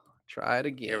audio. Try it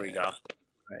again. Here we go. All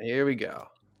right, here we go.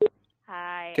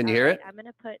 Hi. Can you hear it? I'm going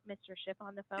to put Mr. Schiff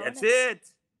on the phone. That's it.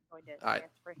 I'm going to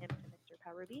transfer him to Mr.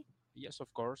 Powerby. Yes,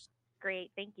 of course.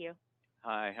 Great. Thank you.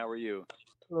 Hi, how are you?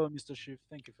 Hello, Mr. Schiff.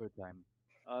 Thank you for your time.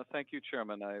 Thank you,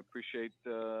 Chairman. I appreciate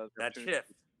that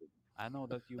shift. I know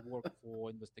that you work for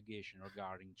investigation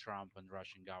regarding Trump and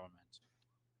Russian government.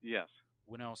 Yes.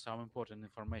 We know some important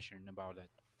information about that.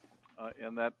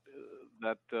 And that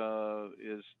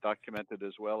is documented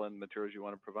as well in materials you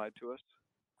want to provide to us?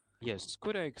 Yes.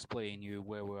 Could I explain you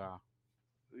where we are?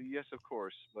 Yes, of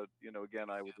course. But, again,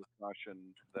 I would just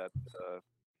caution that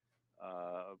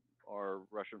our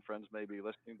Russian friends may be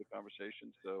listening to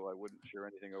conversations, so I wouldn't share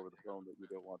anything over the phone that you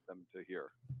don't want them to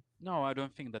hear. No, I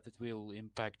don't think that it will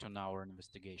impact on our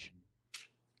investigation.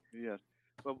 Yes.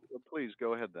 Well, please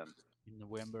go ahead then. In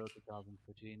November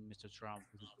 2014, Mr. Trump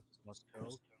visited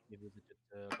Moscow. He visited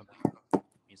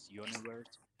Miss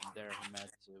Universe, and there he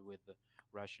met with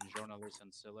Russian journalist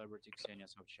and celebrity Ksenia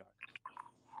Sobchak.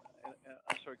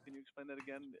 I'm sorry, can you explain that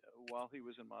again? While he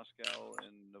was in Moscow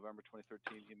in November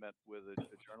 2013, he met with a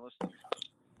journalist?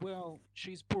 Well,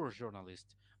 she's poor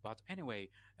journalist, but anyway,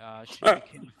 she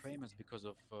became famous because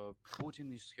of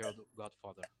Putin is her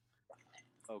godfather.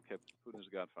 Okay, Putin's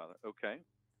godfather. Okay.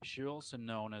 She also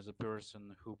known as a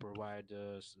person who provide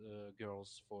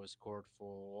girls for escort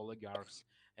for oligarchs,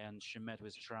 and she met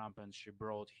with Trump and she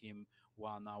brought him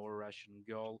one our Russian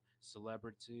girl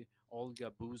celebrity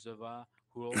Olga Buzova,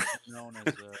 who also known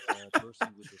as a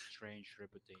person with a strange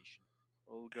reputation.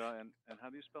 Olga, and how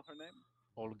do you spell her name?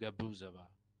 Olga Buzova.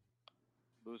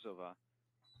 Buzova.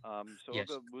 So yes.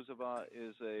 Olga Buzova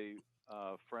is a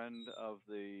friend of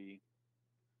the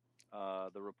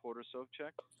reporter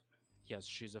Sobchak? Yes,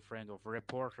 she's a friend of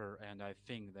reporter, and I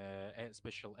think the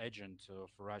special agent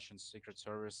of Russian Secret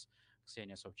Service,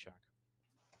 Ksenia Sobchak.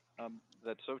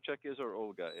 That Sobchak is or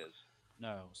Olga is?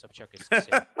 No, Sobchak is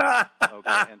Ksenia.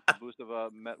 Okay, and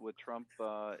Buzova met with Trump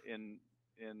in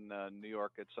New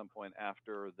York at some point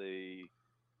after the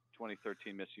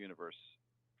 2013 Miss Universe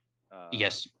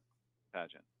yes.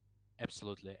 pageant.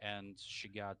 Absolutely, and she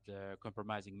got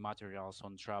compromising materials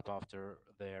on Trump after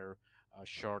their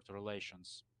short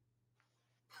relations.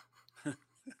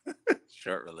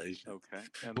 Short relations. Okay,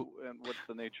 and what's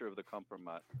the nature of the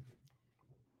compromise?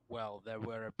 Well, there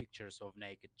were pictures of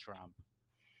naked Trump.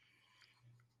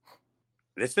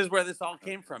 This is where this all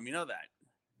came from. You know that?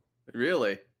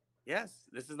 Really? Yes.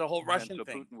 This is the whole Russian so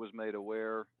thing. Putin was made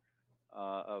aware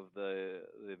of the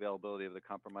availability of the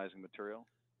compromising material?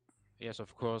 Yes,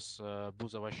 of course.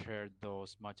 Buzova shared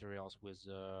those materials with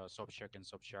Sobchak, and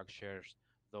Sobchak shares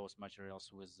those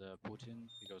materials with Putin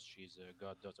because she's a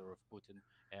goddaughter of Putin,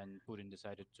 and Putin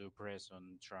decided to press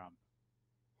on Trump.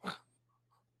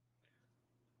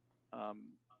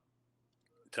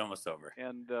 It's almost over.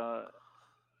 And the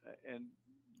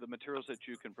materials that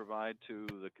you can provide to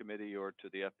the committee or to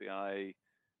the FBI,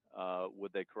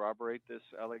 would they corroborate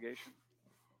this allegation?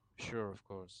 Sure, of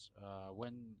course.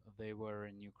 When they were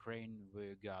in Ukraine,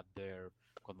 we got their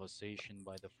conversation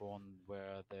by the phone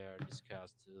where they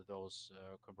discussed those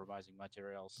compromising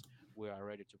materials. We are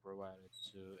ready to provide it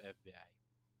to FBI.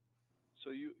 So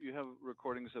you have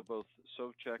recordings of both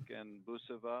Sobchak and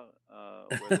Buzova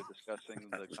where they're discussing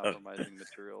the compromising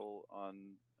material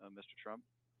on Mr. Trump?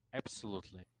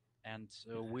 Absolutely. And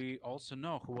we also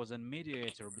know who was a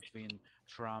mediator between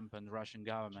Trump and Russian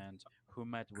government, who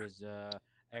met with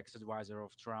ex-advisor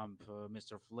of Trump,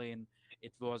 Mr. Flynn.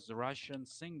 It was the Russian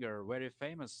singer, very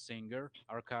famous singer,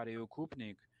 Arkady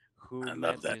Ukupnik, who I love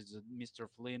met that. with Mr.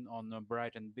 Flynn on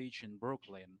Brighton Beach in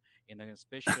Brooklyn in a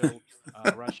special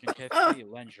Russian cafe,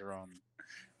 Langeron.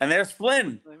 And there's What's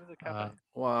Flynn. the name of the Uh, cafe?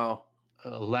 Wow.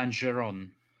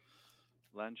 Langeron.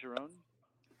 Langeron. I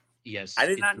Yes, did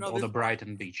it's not know on the this part.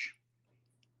 Brighton Beach.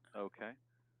 Okay.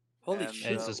 Holy And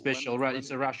shit. It's a when special. It's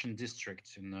when a Russian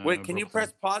district in Wait, can you Brooklyn.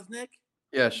 press pause, Nick?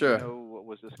 Yeah, do you sure. know what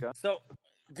was discussed? So,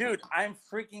 dude, I'm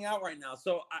freaking out right now.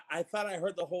 So I thought I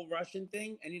heard the whole Russian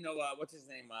thing, and what's his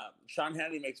name? Sean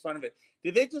Hannity makes fun of it.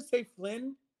 Did they just say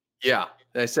Flynn? Yeah,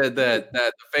 they said that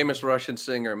the famous Russian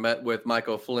singer met with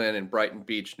Michael Flynn in Brighton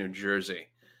Beach, New Jersey.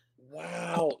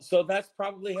 Wow. So that's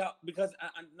probably how. Because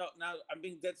no, now I'm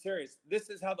being dead serious. This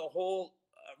is how the whole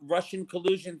Russian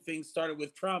collusion thing started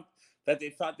with Trump. That they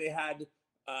thought they had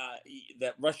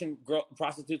that Russian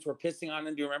prostitutes were pissing on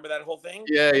him. Do you remember that whole thing?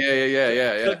 Yeah.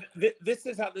 So this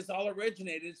is how this all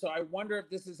originated. So I wonder if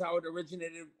this is how it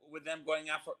originated with them going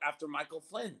after Michael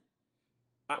Flynn.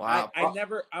 Wow.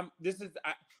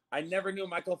 I never knew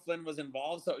Michael Flynn was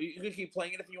involved. So you can keep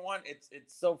playing it if you want. It's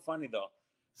so funny though.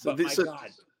 So, But my God.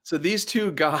 So these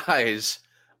two guys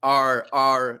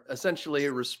are essentially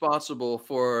responsible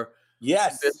for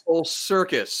Yes. this whole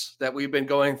circus that we've been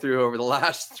going through over the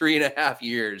last 3.5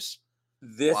 years.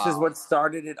 This is what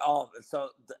started it all. So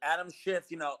the Adam Schiff,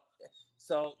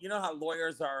 so you know how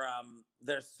lawyers are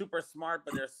they're super smart,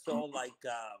 but they're so like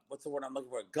what's the word I'm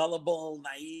looking for? Gullible,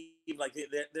 naive, like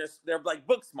they're like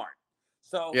book smart.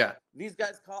 So Yeah. These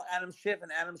guys call Adam Schiff,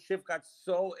 and Adam Schiff got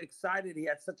so excited. He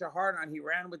had such a hard on. He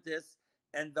ran with this,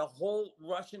 and the whole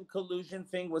Russian collusion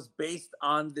thing was based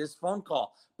on this phone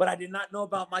call. But I did not know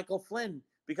about Michael Flynn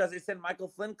because they said Michael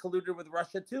Flynn colluded with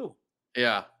Russia too.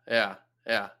 Yeah.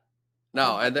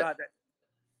 No, and God,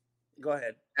 go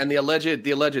ahead. And the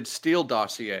alleged Steele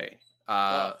dossier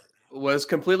was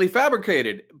completely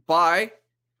fabricated by,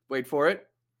 wait for it,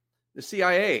 the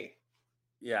CIA.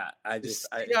 Yeah,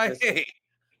 CIA.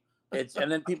 It's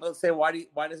and then people say, why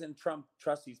doesn't Trump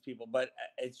trust these people? But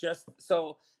it's just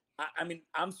so. I mean,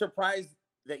 I'm surprised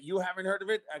that you haven't heard of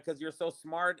it because you're so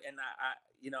smart, and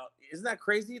isn't that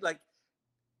crazy? Like,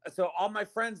 so all my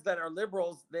friends that are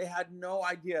liberals, they had no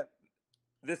idea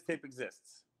this tape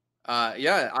exists.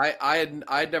 Yeah,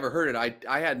 I'd never heard it.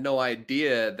 I had no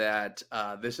idea that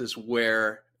this is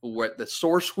where the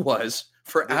source was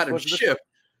for Adam Schiff.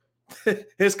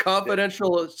 His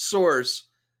confidential source,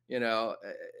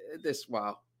 this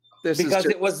wow. This because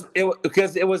is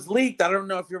because it was leaked. I don't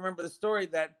know if you remember the story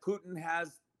that Putin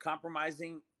has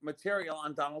compromising material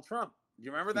on Donald Trump. Do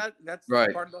you remember that? That's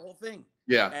right. Part of the whole thing.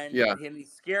 Yeah. And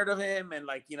he's scared of him, and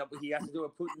he has to do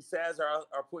what Putin says,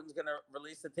 or Putin's gonna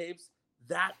release the tapes.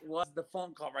 That was the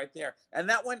phone call right there, and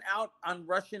that went out on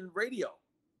Russian radio.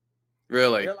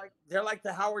 Really? They're like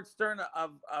the Howard Stern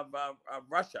of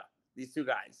Russia. These two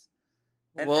guys.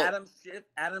 And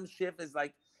Adam Schiff is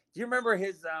like. Do you remember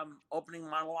his opening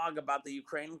monologue about the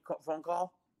Ukraine phone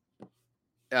call?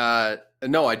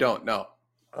 No, I don't. No.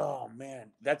 Oh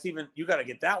man, you got to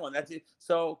get that one. That's it.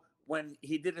 So when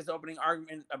he did his opening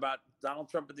argument about Donald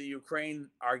Trump and the Ukraine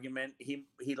argument, he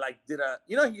like did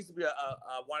he used to be a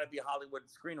wannabe Hollywood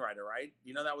screenwriter, right?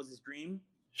 That was his dream.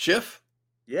 Schiff?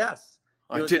 Yes.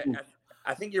 I didn't.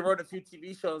 I think he wrote a few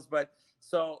TV shows, but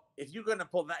so if you want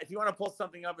to pull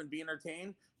something up and be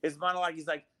entertained, his monologue, he's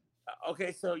like,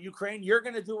 okay, so Ukraine, you're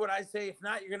going to do what I say. If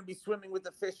not, you're going to be swimming with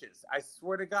the fishes. I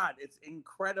swear to God, it's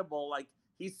incredible. Like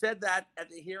he said that at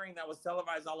the hearing that was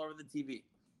televised all over the TV.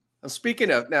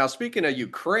 Speaking of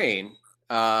Ukraine,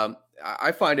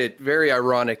 I find it very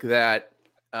ironic that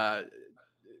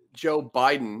Joe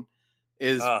Biden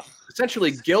is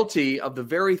essentially guilty of the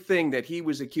very thing that he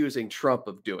was accusing Trump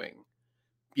of doing,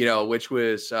 which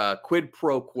was quid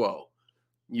pro quo.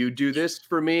 You do this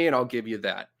for me and I'll give you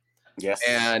that. Yes.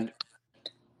 And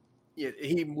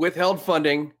he withheld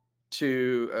funding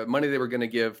to money they were going to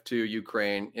give to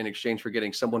Ukraine in exchange for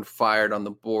getting someone fired on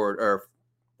the board, or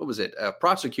what was it? A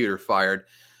prosecutor fired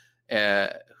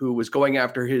who was going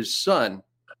after his son.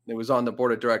 It was on the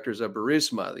board of directors of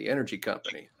Burisma, the energy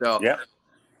company. So, yeah.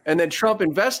 And then Trump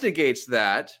investigates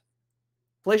that,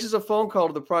 places a phone call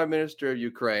to the prime minister of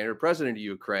Ukraine or president of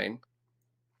Ukraine,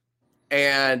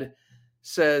 and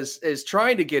is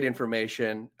trying to get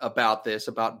information about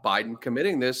Biden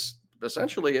committing this.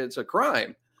 Essentially, it's a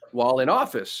crime while in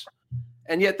office.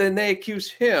 And yet then they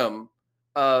accuse him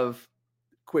of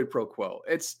quid pro quo.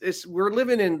 We're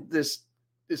living in this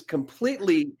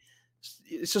completely,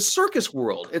 it's a circus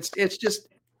world. It's just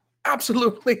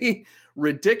absolutely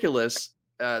ridiculous.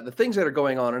 The things that are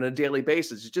going on a daily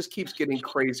basis, it just keeps getting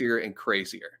crazier and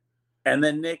crazier. And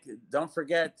then, Nick, don't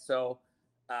forget, so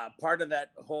part of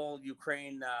that whole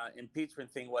Ukraine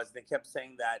impeachment thing was they kept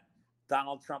saying that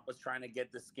Donald Trump was trying to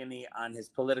get the skinny on his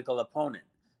political opponent.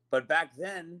 But back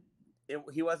then,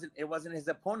 it wasn't his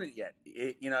opponent yet.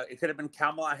 It could have been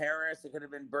Kamala Harris. It could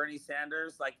have been Bernie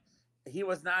Sanders. Like, he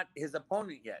was not his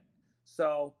opponent yet.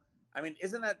 So, I mean,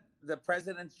 isn't that the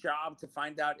president's job to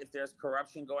find out if there's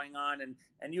corruption going on?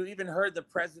 And you even heard the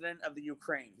president of the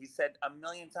Ukraine. He said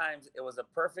 1,000,000 times it was a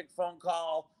perfect phone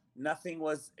call. Nothing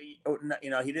was, he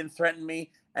didn't threaten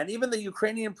me. And even the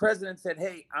Ukrainian president said,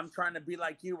 hey, I'm trying to be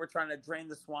like you. We're trying to drain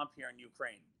the swamp here in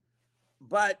Ukraine.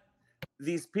 But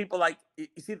these people, like, you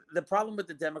see, the problem with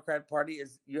the Democrat Party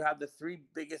is you have the three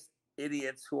biggest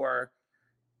idiots who are,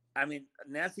 I mean,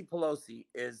 Nancy Pelosi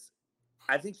is,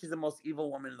 I think she's the most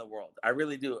evil woman in the world. I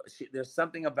really do. There's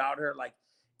something about her. Like,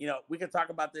 we could talk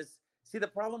about this. See, the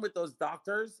problem with those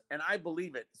doctors, and I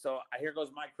believe it. So here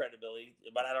goes my credibility,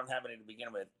 but I don't have any to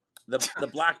begin with. The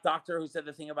black doctor who said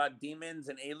the thing about demons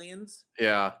and aliens.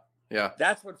 Yeah.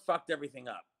 That's what fucked everything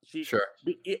up. Sure.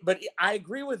 But I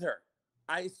agree with her.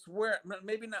 I swear,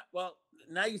 maybe not. Well,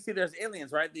 now you see there's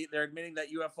aliens, right? They're admitting that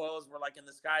UFOs were like in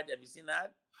the sky. Have you seen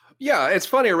that? Yeah, it's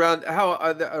funny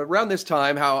around this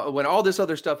time, when all this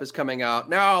other stuff is coming out,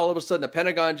 now all of a sudden the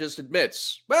Pentagon just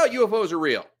admits, well, UFOs are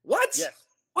real. What? Yes.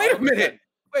 Wait a minute.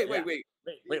 Wait.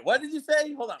 What did you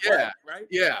say? Hold on. Yeah. What, right?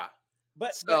 Yeah.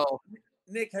 But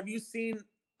Nick, have you seen?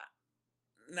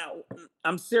 Now,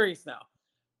 I'm serious now.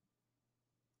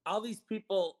 All these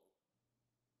people,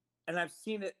 and I've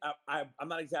seen it. I'm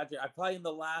not exaggerating. I probably in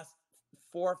the last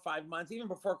 4 or 5 months, even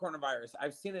before coronavirus,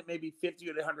 I've seen it maybe 50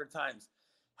 or 100 times.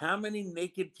 How many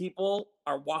naked people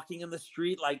are walking in the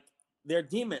street like they're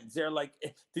demons? They're like,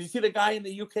 did you see the guy in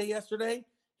the UK yesterday?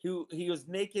 He was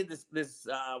naked. This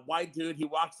white dude. He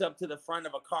walks up to the front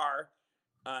of a car,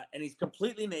 and he's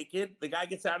completely naked. The guy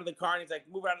gets out of the car and he's like,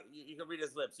 "Move out!" You can read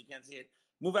his lips. You can't see it.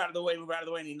 Move out of the way. Move out of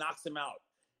the way. And he knocks him out.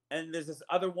 And there's this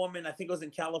other woman. I think it was in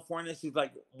California. She's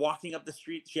like walking up the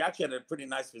street. She actually had a pretty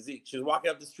nice physique. She was walking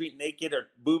up the street naked. Her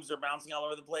boobs are bouncing all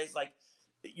over the place. Like,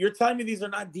 you're telling me these are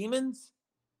not demons?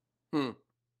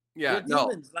 Yeah, no.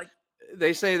 Demons. Like,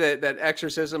 they say that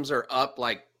exorcisms are up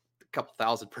like a couple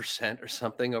 1,000% or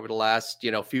something over the last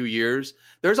few years.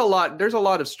 There's a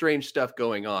lot of strange stuff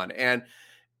going on, and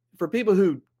for people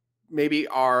who maybe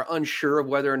are unsure of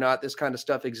whether or not this kind of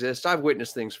stuff exists, I've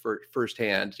witnessed things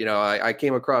firsthand. I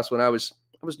came across when I used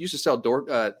to sell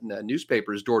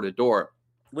newspapers door to door.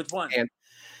 Which one? And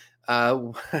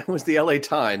it was the LA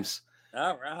Times.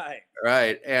 All right.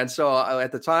 Right. And so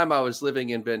at the time I was living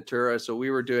in Ventura. So we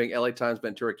were doing LA Times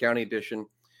Ventura County edition.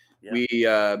 Yeah. We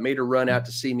made a run out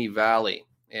to Simi Valley,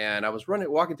 and I was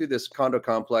walking through this condo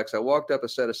complex. I walked up a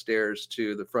set of stairs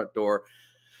to the front door,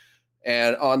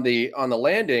 and on the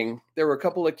landing, there were a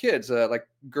couple of kids, like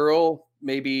girl,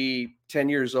 maybe 10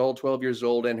 years old, 12 years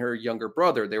old, and her younger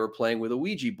brother. They were playing with a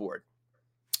Ouija board.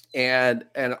 And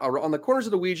on the corners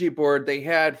of the Ouija board, they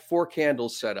had 4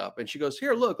 candles set up. And she goes,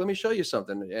 "Here, look, let me show you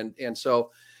something." And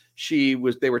so they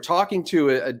were talking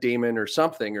to a demon or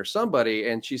something or somebody.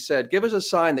 And she said, "Give us a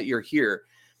sign that you're here."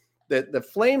 The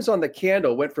flames on the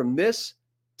candle went from this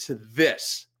to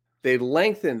this. They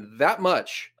lengthened that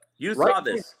much. You saw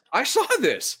this. I saw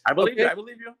this. I believe you. I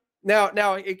believe you.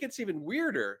 Now it gets even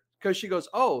weirder because she goes,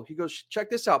 check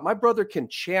this out. My brother can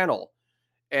channel.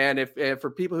 And if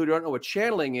for people who don't know what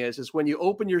channeling is when you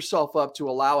open yourself up to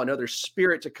allow another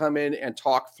spirit to come in and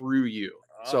talk through you.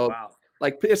 Oh, so wow.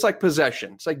 It's like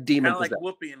possession. It's like demon possession.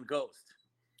 Like Whoopi and Ghost.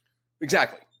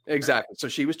 Exactly. So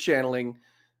she was channeling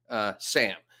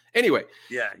Sam. Anyway.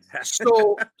 Yeah, exactly.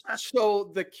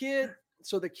 So the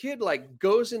kid like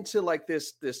goes into like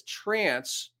this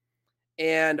trance.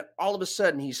 And all of a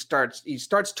sudden he starts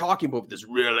talking with this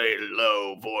really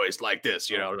low voice like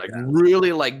this,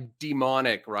 really like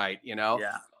demonic, right?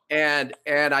 Yeah. And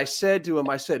I said to him,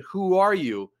 "Who are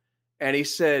you?" And he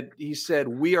said,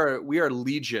 we are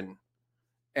Legion.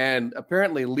 And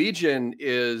apparently Legion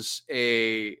is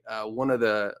one of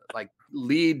the like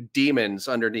lead demons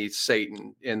underneath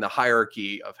Satan in the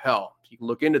hierarchy of hell. You can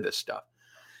look into this stuff.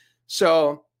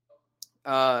 So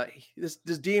this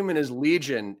demon is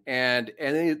Legion, and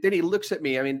then he looks at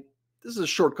me. I mean, this is a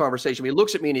short conversation. But he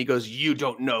looks at me and he goes, "You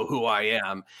don't know who I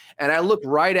am." And I looked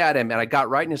right at him and I got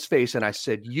right in his face and I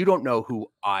said, "You don't know who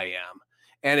I am."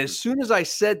 And as soon as I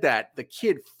said that, the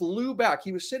kid flew back.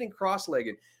 He was sitting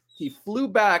cross-legged. He flew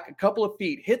back a couple of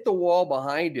feet, hit the wall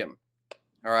behind him.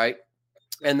 All right.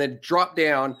 And then dropped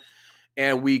down.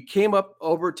 And we came up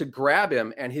over to grab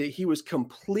him, and he was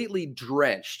completely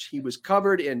drenched. He was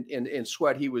covered in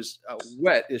sweat. He was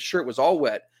wet. His shirt was all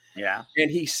wet. Yeah.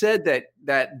 And he said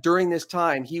that during this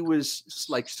time, he was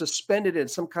like suspended in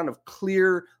some kind of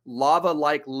clear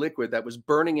lava-like liquid that was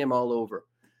burning him all over.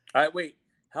 All right, wait.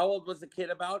 How old was the kid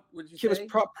about, would you say? He was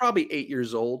probably 8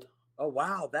 years old. Oh,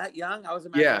 wow. That young? I was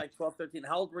imagining like 12, 13.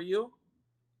 How old were you?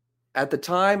 At the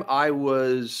time, I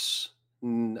was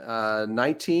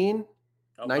 19.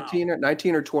 Oh, 19 wow. or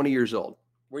 19 or 20 years old.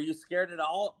 Were you scared at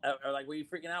all? Or like, were you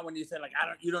freaking out when you said like,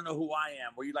 you don't know who I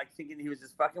am? Were you like thinking he was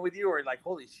just fucking with you, or like,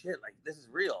 holy shit, like this is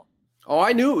real? Oh,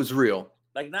 I knew it was real.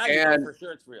 Like now you know for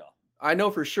sure it's real. I know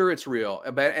for sure it's real,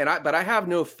 but I have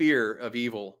no fear of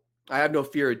evil. I have no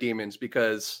fear of demons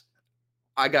because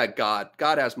I got God.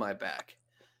 God has my back.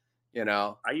 You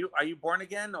know. Are you born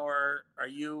again, or are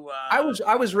you? I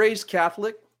was raised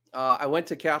Catholic. I went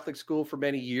to Catholic school for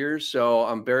many years, so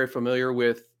I'm very familiar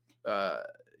with,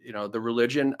 the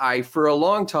religion. For a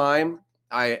long time,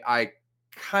 I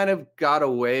kind of got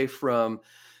away from,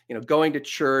 going to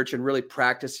church and really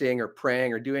practicing or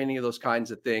praying or doing any of those kinds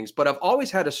of things. But I've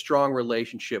always had a strong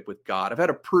relationship with God. I've had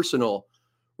a personal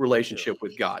relationship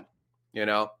with God,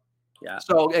 Yeah.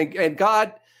 So, and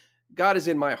God is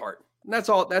in my heart. And that's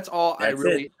all that's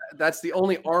the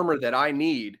only armor that I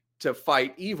need to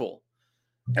fight evil.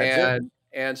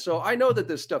 And so I know that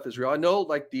this stuff is real. I know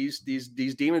like these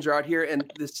demons are out here,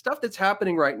 and the stuff that's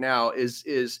happening right now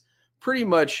is pretty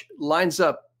much lines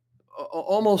up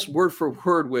almost word for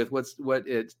word with what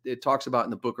it talks about in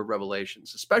the book of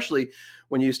Revelations, especially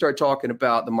when you start talking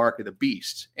about the mark of the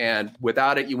beast. And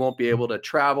without it, you won't be able to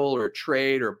travel or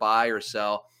trade or buy or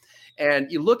sell.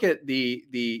 And you look at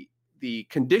the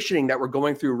conditioning that we're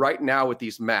going through right now with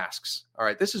these masks. All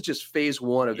right, this is just phase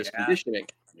one of this conditioning.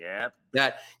 Yeah.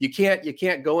 That you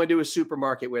can't go into a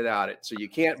supermarket without it. So you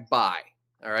can't buy.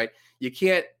 All right. You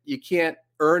can't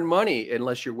earn money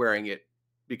unless you're wearing it,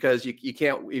 because you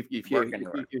can't if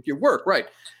you work, right.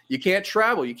 You can't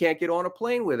travel. You can't get on a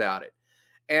plane without it.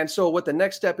 And so what the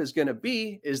next step is going to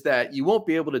be is that you won't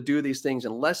be able to do these things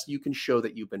unless you can show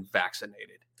that you've been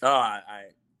vaccinated.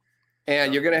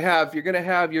 And you're going to have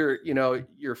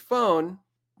your phone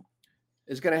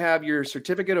is going to have your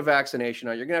certificate of vaccination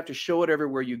on. You're going to have to show it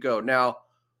everywhere you go. Now,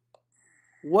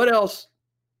 what else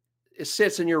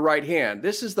sits in your right hand?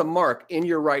 This is the mark in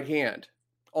your right hand,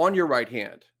 on your right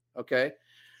hand. Okay.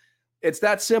 It's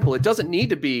that simple. It doesn't need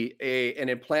to be an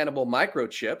implantable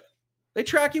microchip. They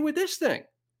track you with this thing.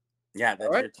 Yeah,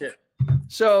 that's your chip.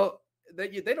 So they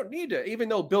don't need to, even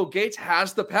though Bill Gates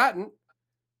has the patent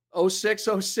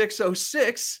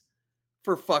 060606.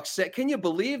 For fuck's sake, can you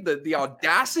believe the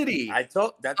audacity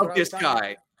of this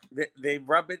guy? They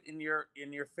rub it in your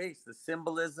face. The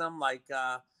symbolism, like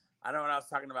I don't know what I was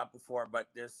talking about before, but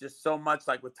there's just so much,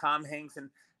 like with Tom Hanks, and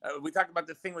we talked about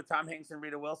the thing with Tom Hanks and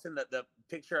Rita Wilson, the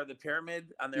picture of the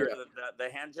pyramid on their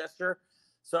the hand gesture.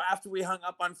 So after we hung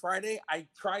up on Friday, I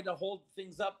tried to hold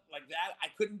things up like that. I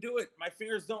couldn't do it. My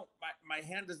fingers don't. My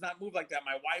hand does not move like that.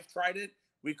 My wife tried it.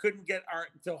 We couldn't get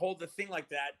to hold the thing like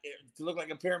that to look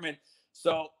like a pyramid.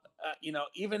 So,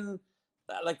 even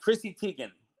like Chrissy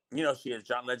Teigen, she is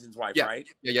John Legend's wife, right?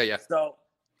 Yeah. So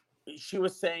she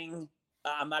was saying,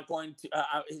 I'm not going to,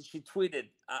 she tweeted,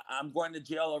 I'm going to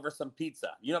jail over some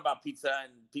pizza. You know about pizza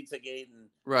and Pizzagate and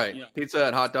right. Pizza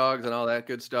and hot dogs and all that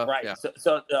good stuff. Right. Yeah.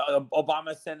 So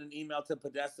Obama sent an email to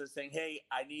Podesta saying, hey,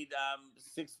 I need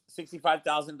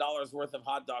 $65,000 worth of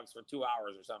hot dogs for 2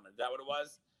 hours or something. Is that what it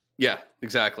was? Yeah,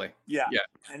 exactly. Yeah.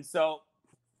 And so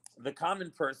the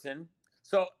common person,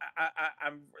 so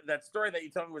I'm that story that you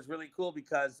told me was really cool,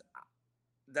 because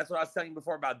that's what I was telling you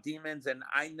before about demons. And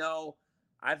I know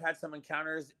I've had some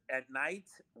encounters at night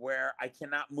where I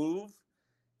cannot move,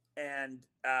 and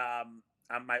I'm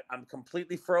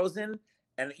completely frozen,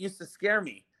 and it used to scare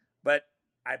me. But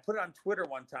I put it on Twitter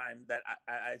one time that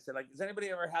I said, like, does anybody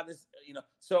ever have this?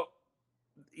 So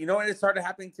when it started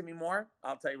happening to me more,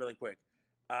 I'll tell you really quick.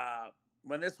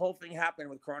 When this whole thing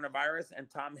happened with coronavirus and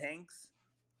Tom Hanks,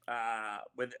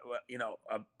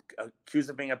 accused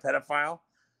of being a pedophile,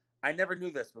 I never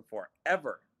knew this before,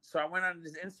 ever. So I went on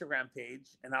his Instagram page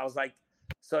and I was like,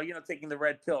 taking the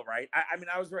red pill, right?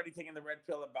 I was already taking the red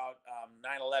pill about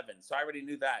 9/11. So I already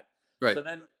knew that. Right. So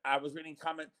then I was reading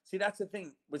comments. See, that's the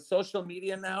thing with social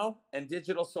media now and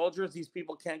digital soldiers, these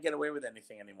people can't get away with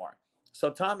anything anymore. So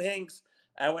Tom Hanks,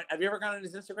 have you ever gone on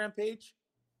his Instagram page?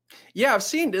 Yeah, I've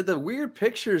seen the weird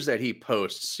pictures that he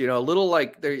posts, a little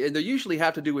like they usually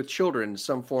have to do with children in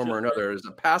some form or another. There's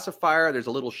a pacifier, there's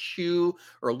a little shoe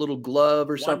or a little glove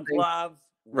or something. One glove,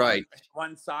 right.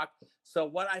 One sock. So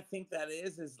what I think that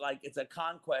is like it's a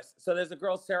conquest. So there's a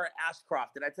girl, Sarah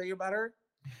Ashcroft. Did I tell you about her?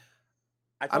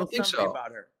 I don't told think somebody so.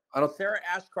 about her. I don't. Sarah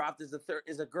Ashcroft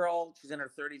is a girl. She's in her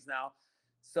 30s now.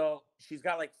 So she's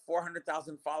got like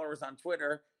 400,000 followers on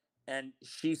Twitter, and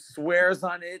she swears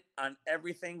on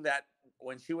everything that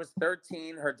when she was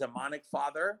 13, her demonic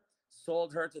father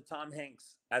sold her to Tom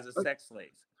Hanks as a sex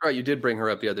slave. Right, you did bring her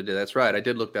up the other day. That's right. I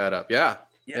did look that up. Yeah.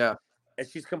 And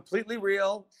she's completely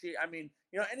real. I mean,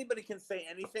 anybody can say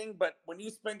anything, but when you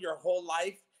spend your whole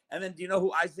life, and then do you know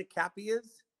who Isaac Cappy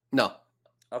is? No.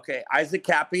 Okay, Isaac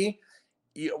Cappy.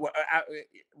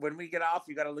 When we get off,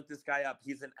 you got to look this guy up.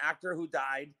 He's an actor who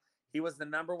died. He was the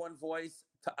number one voice.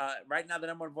 Right now, the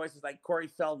number one voice is like Corey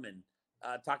Feldman,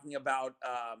 talking about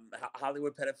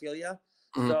Hollywood pedophilia.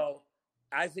 Mm-hmm. So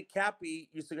Isaac Cappy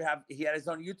he had his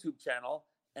own YouTube channel,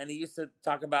 and he used to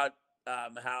talk about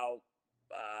how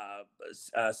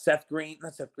Seth Green,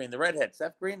 the redhead.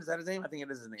 Seth Green, is that his name? I think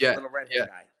it is his name. Yeah. The little redhead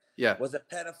guy. Yeah. Was a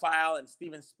pedophile, and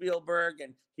Steven Spielberg,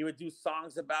 and he would do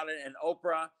songs about it, and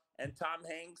Oprah and Tom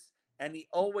Hanks. And he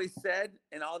always said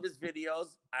in all of his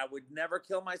videos, I would never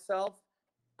kill myself.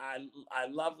 I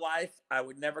love life. I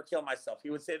would never kill myself. He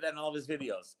would say that in all of his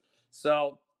videos.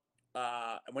 So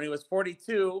when he was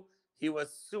 42, he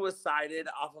was suicided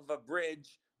off of a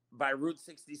bridge by Route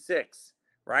 66,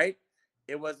 right?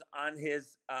 It was on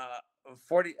his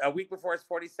a week before his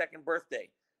 42nd birthday.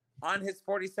 On his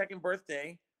 42nd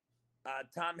birthday,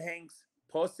 Tom Hanks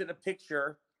posted a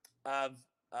picture of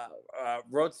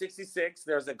Road 66.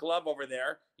 There's a glove over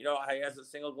there. You know how he has the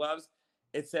single gloves?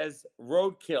 It says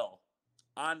Roadkill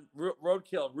on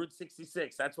Roadkill, Route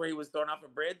 66. That's where he was thrown off a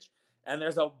bridge. And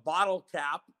there's a bottle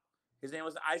cap. His name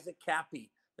was Isaac Cappy.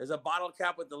 There's a bottle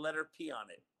cap with the letter P on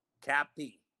it.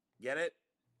 Cappy. Get it?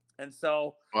 And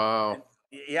so, wow.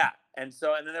 And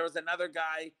then there was another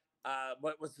guy.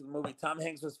 What was the movie? Tom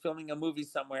Hanks was filming a movie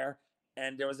somewhere,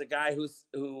 and there was a guy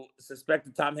who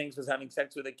suspected Tom Hanks was having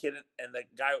sex with a kid, and the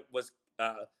guy was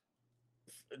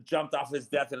jumped off his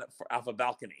death off a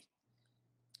balcony.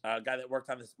 A guy that worked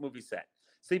on this movie set.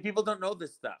 See, people don't know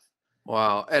this stuff.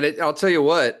 Wow. And I'll tell you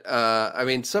what, I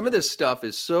mean, some of this stuff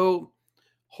is so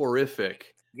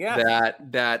horrific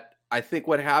that I think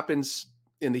what happens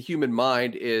in the human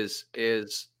mind is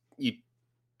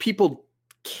people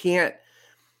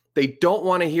they don't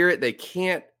want to hear it. They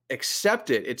can't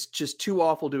accept it. It's just too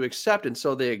awful to accept. And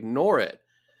so they ignore it.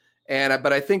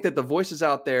 But I think that the voices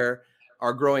out there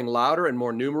are growing louder and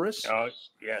more numerous. Oh,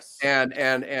 yes. And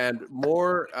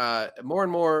more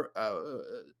and more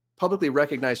publicly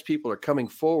recognized people are coming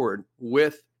forward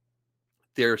with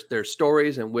their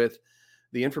stories and with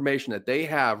the information that they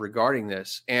have regarding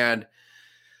this. And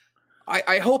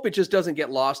I hope it just doesn't get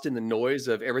lost in the noise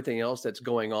of everything else that's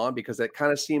going on, because that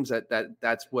kind of seems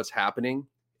that's what's happening,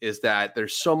 is that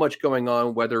there's so much going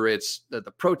on, whether it's the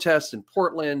protests in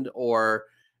Portland or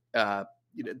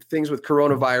things with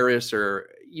coronavirus or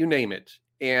you name it.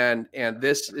 And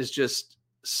this is just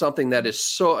something that is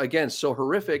so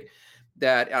horrific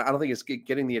that I don't think it's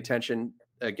getting the attention,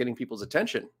 getting people's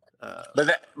attention.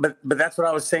 But that's what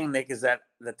I was saying, Nick, is that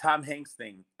the Tom Hanks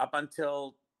thing up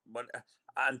until when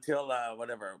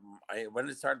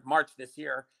it started March this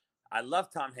year, I love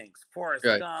Tom Hanks, Forrest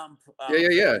Gump,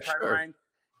 sure.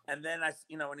 And then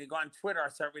when you go on Twitter, I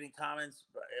start reading comments.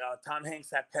 Tom Hanks,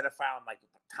 that pedophile. I'm like,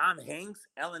 Tom Hanks,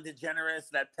 Ellen DeGeneres,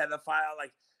 that pedophile.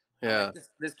 Like, yeah,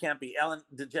 this can't be Ellen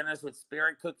DeGeneres with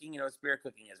spirit cooking. You know what spirit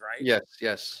cooking is, right?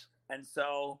 Yes. And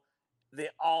so they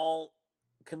all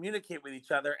communicate with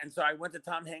each other. And so I went to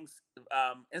Tom Hanks'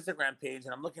 Instagram page,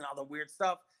 and I'm looking at all the weird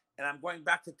stuff. And I'm going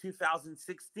back to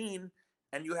 2016,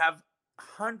 and you have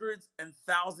hundreds and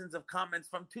thousands of comments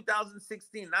from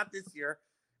 2016, not this year,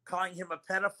 calling him a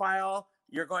pedophile.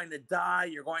 You're going to die.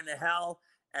 You're going to hell.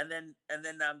 And then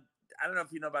I don't know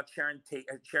if you know about Sharon Tate.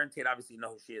 Sharon Tate, obviously, you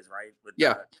know who she is, right?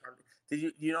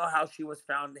 Do you know how she was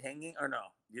found hanging, or no?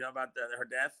 Do you know about her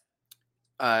death?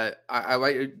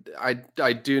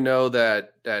 I do know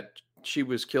that she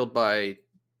was killed by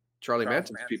Charlie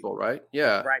Manson's people, right?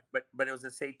 Yeah. Right, but it was a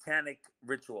satanic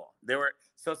ritual.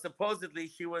 So supposedly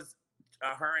she was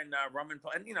her and Roman,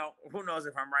 and who knows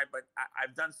if I'm right, but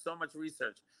I've done so much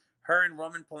research. Her and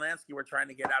Roman Polanski were trying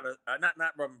to get out of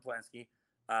not Roman Polanski.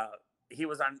 He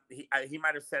was on. He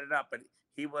might have set it up, but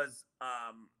he was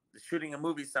shooting a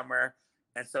movie somewhere,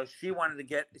 and so she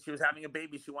was having a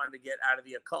baby. She wanted to get out of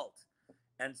the occult,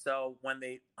 and so when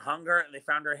they hung her and they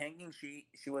found her hanging, she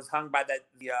was hung by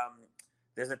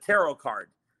there's a tarot card.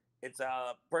 It's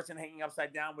a person hanging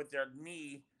upside down with their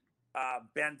knee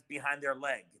bent behind their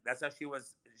leg. That's how she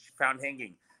was found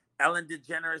hanging. Ellen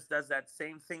DeGeneres does that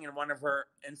same thing in one of her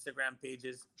Instagram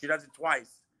pages. She does it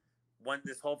twice, when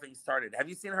this whole thing started. Have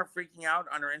you seen her freaking out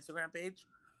on her Instagram page?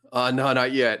 No,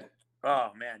 not yet.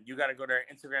 Oh man, you got to go to her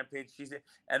Instagram page.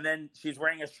 And then she's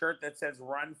wearing a shirt that says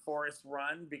 "Run, Forrest,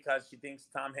 Run" because she thinks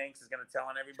Tom Hanks is going to tell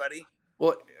on everybody.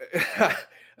 Well,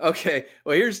 okay.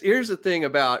 Well, here's the thing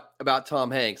about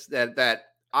Tom Hanks that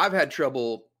I've had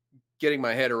trouble getting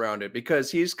my head around it,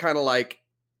 because he's kind of like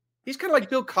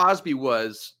Bill Cosby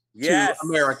was to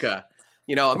America.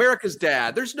 You know, America's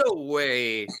dad. There's no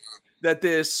way that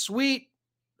this sweet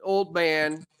old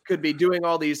man could be doing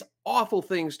all these awful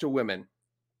things to women.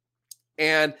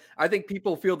 And I think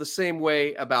people feel the same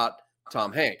way about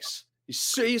Tom Hanks.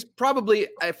 He's probably,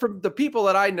 from the people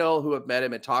that I know who have met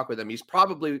him and talked with him, he's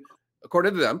probably,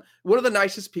 according to them, one of the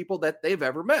nicest people that they've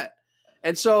ever met.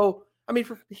 And so, I mean,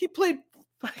 he played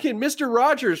fucking Mr.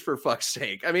 Rogers, for fuck's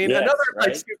sake. I mean, another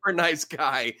like super nice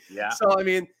guy. Yeah. So, I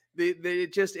mean,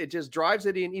 it just drives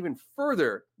it in even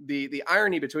further, the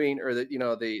irony between, or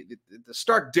the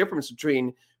stark difference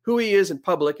between who he is in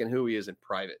public and who he is in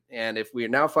private. And if we are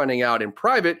now finding out in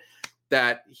private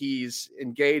that he's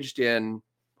engaged in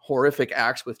horrific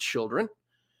acts with children,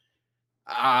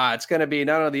 it's going to be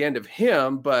not only the end of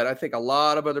him, but I think a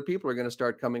lot of other people are going to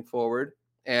start coming forward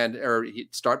or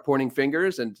start pointing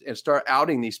fingers and start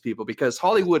outing these people, because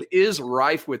Hollywood is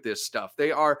rife with this stuff.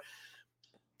 They are,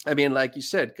 I mean, like you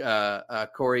said,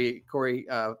 Corey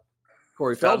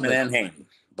Feldman and Haim.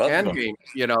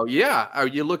 You know,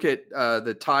 you look at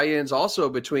the tie-ins also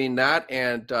between that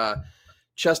and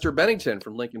Chester Bennington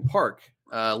from Lincoln Park.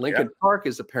 Lincoln Park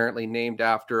is apparently named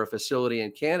after a facility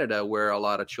in Canada where a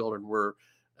lot of children were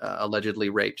allegedly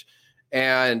raped,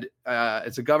 and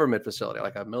it's a government facility,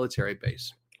 like a military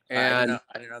base. And I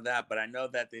didn't know that, but I know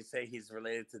that they say he's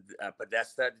related to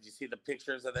Podesta. Did you see the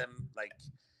pictures of them? Like,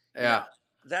 yeah.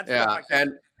 That's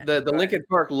and the Lincoln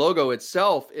Park logo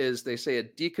itself is, they say, a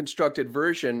deconstructed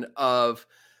version of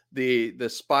the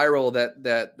spiral that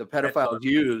the pedophiles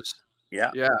use.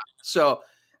 Yeah. So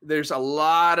there's a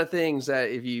lot of things that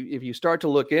if you start to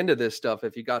look into this stuff,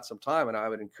 if you got some time, and I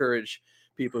would encourage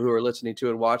people who are listening to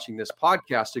and watching this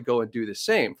podcast to go and do the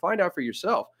same. Find out for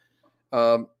yourself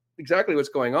exactly what's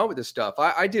going on with this stuff.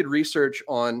 I did research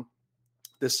on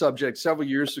this subject several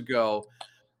years ago.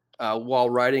 While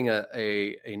writing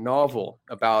a novel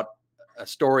about a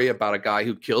story about a guy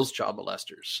who kills child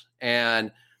molesters.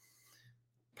 And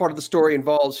part of the story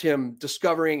involves him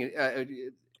discovering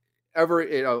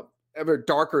ever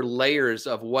darker layers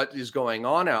of what is going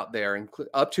on out there,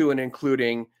 up to and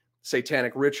including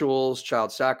satanic rituals,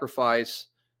 child sacrifice,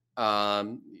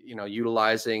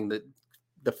 utilizing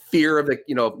the fear of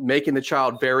making the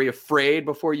child very afraid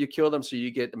before you kill them, so you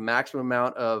get the maximum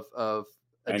amount of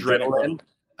adrenaline,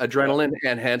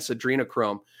 and hence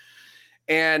adrenochrome.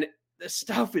 And this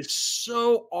stuff is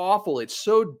so awful. It's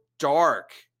so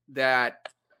dark that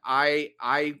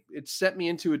it sent me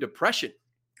into a depression.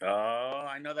 Oh,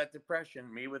 I know that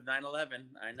depression. Me with 9/11.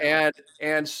 I know.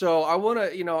 And so I want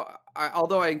to,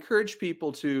 although I encourage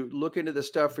people to look into this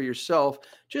stuff for yourself,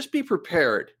 just be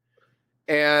prepared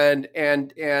and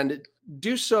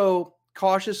do so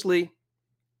cautiously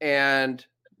and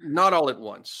not all at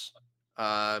once.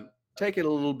 Take it a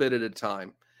little bit at a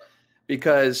time,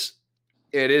 because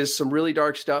it is some really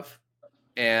dark stuff,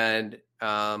 and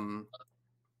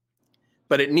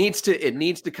but it needs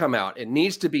to come out. It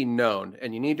needs to be known,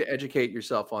 and you need to educate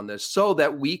yourself on this so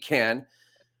that we can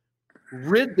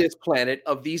rid this planet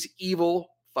of these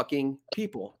evil fucking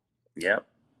people. Yep.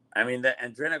 I mean, the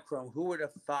adrenochrome, who would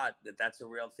have thought that that's a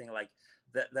real thing? Like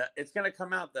it's going to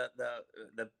come out.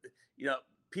 The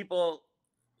people,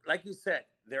 like you said,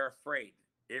 they're afraid.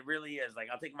 It really is. Like,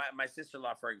 I'll take my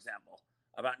sister-in-law, for example,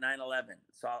 about 9/11.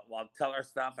 So I'll tell her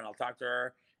stuff and I'll talk to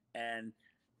her, and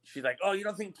she's like, "Oh, you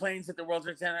don't think planes hit the World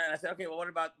Trade Center?" And I said, "Okay, well, what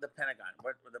about the Pentagon?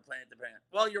 What the plane at the Pentagon?"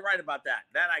 "Well, you're right about that.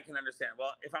 That I can understand."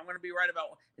 "Well, if I'm going to be right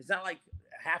about, it's not like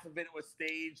half of it was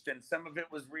staged and some of it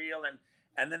was real."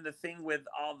 And then the thing with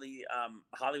all the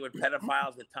Hollywood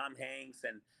pedophiles with Tom Hanks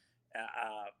and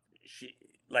she,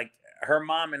 like, her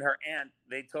mom and her aunt,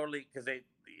 they totally, because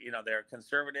they're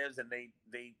conservatives and they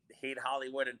hate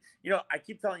Hollywood. And I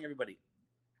keep telling everybody,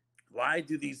 why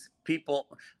do these people,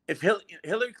 if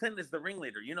Hillary Clinton is the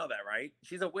ringleader, you know that, right?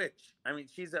 She's a witch. I mean,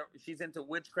 she's into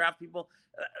witchcraft people.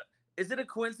 Is it a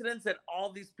coincidence that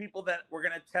all these people that were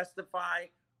going to testify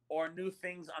or new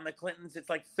things on the Clintons, it's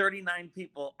like 39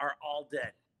 people are all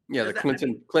dead? Yeah, the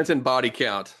Clinton body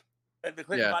count. The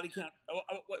Clinton body count.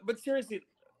 But seriously,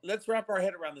 let's wrap our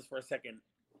head around this for a second.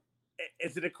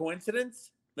 Is it a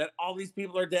coincidence that all these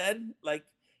people are dead? Like,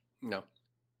 no.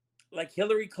 Like,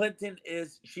 Hillary Clinton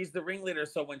she's the ringleader.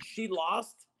 So when she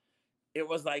lost, it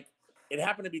was like, it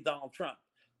happened to be Donald Trump.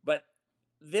 But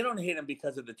they don't hate him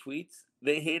because of the tweets.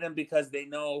 They hate him because they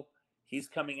know he's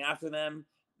coming after them.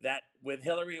 That with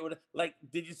Hillary, it would like.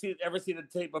 Did you ever see the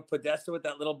tape of Podesta with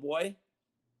that little boy?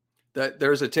 That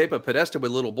there's a tape of Podesta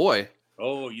with little boy.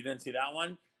 Oh, you didn't see that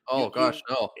one? Oh gosh,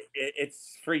 no.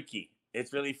 It's freaky.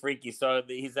 It's really freaky. So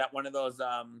he's at one of those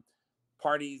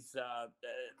parties,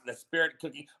 the spirit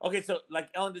cooking. Okay, so like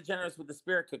Ellen DeGeneres with the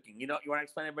spirit cooking. You want to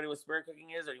explain everybody what spirit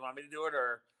cooking is, or you want me to do it,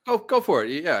 or go for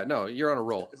it? Yeah, no, you're on a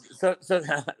roll. So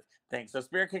thanks. So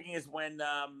spirit cooking is when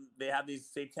they have these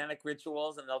satanic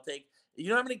rituals, and they'll take. You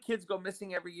know how many kids go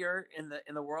missing every year in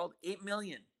the world? 8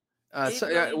 million.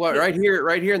 Right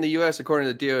here in the U.S., according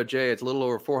to the DOJ, it's a little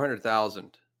over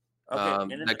 400,000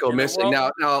 that go missing. Now,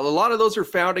 a lot of those are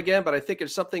found again, but I think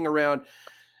it's something around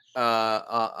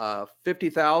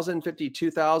 50,000,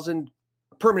 52,000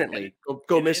 permanently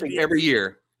go missing every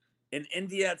year. In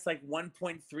India, it's like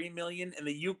 1.3 million. In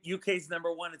the UK's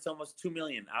number one, it's almost 2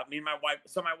 million. I mean, my wife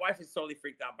is totally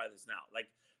freaked out by this now. Like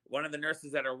one of the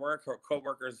nurses at her work, her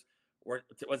coworkers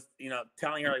was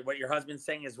telling her like what your husband's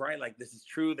saying is right. Like this is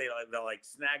true. They'll like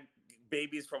snag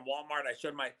babies from Walmart. I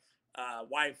showed my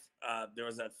wife. There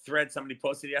was a thread somebody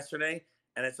posted yesterday,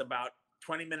 and it's about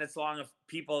 20 minutes long of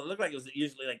people. It looked like it was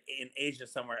usually like in Asia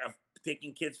somewhere of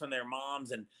taking kids from their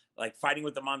moms and like fighting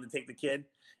with the mom to take the kid.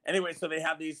 Anyway, so they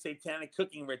have these satanic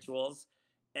cooking rituals,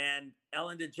 and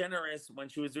Ellen DeGeneres, when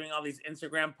she was doing all these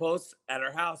Instagram posts at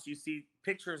her house, you see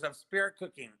pictures of spirit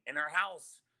cooking in her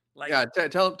house. Like, yeah,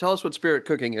 tell us what spirit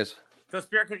cooking is. So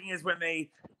spirit cooking is when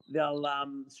they'll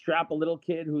strap a little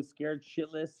kid who's scared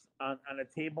shitless on a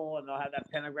table, and they'll have that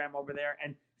pentagram over there.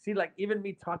 And see, like even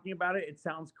me talking about it, it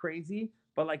sounds crazy,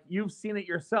 but like you've seen it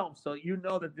yourself, so you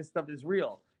know that this stuff is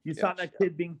real. You saw that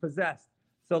kid being possessed.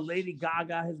 So Lady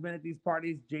Gaga has been at these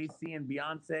parties, JC and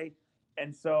Beyonce.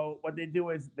 And so what they do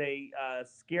is they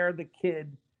scare the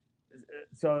kid.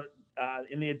 So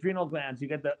in the adrenal glands, you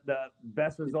get the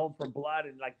best result for blood.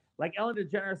 And like Ellen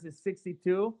DeGeneres is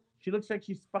 62. She looks like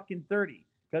she's fucking 30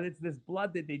 because it's this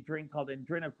blood that they drink called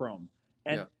adrenochrome.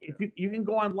 And if you can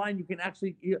go online, you can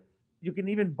actually, you can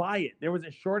even buy it. There was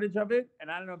a shortage of it. And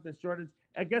I don't know if the shortage,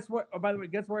 and guess what? Oh, by the way,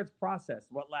 guess where it's processed?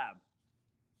 What lab?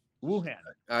 Wuhan.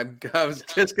 I was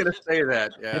just going to say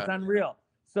that. Yeah. It's unreal.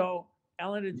 So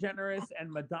Ellen DeGeneres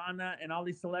and Madonna and all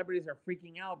these celebrities are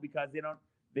freaking out because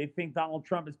they think Donald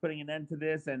Trump is putting an end to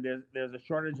this, and there's a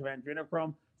shortage of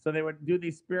adrenochrome. So they would do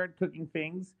these spirit cooking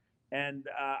things. And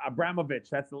Abramovich,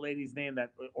 that's the lady's name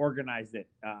that organized it.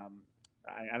 I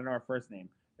don't know her first name,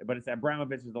 but it's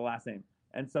Abramovich is the last name.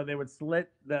 And so they would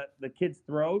slit the kid's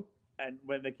throat, and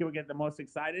when the kid would get the most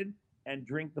excited, and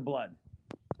drink the blood.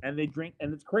 And they drink,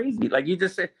 and it's crazy. Like you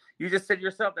just said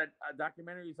yourself that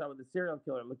documentary you saw with the serial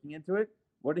killer. Looking into it,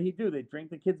 what did he do? They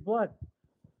drink the kid's blood.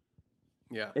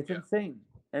 Yeah, it's insane.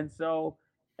 And so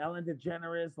Ellen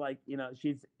DeGeneres,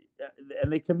 she's,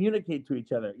 and they communicate to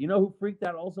each other. You know who freaked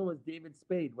out also was David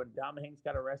Spade when Tom Hanks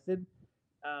got arrested.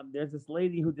 There's this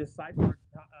lady who deciphered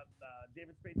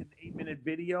David Spade did an 8-minute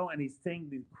video, and he's saying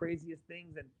the craziest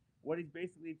things. And what he's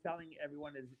basically telling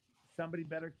everyone is somebody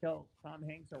better kill Tom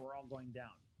Hanks or we're all going down.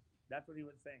 That's what he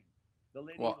was saying. The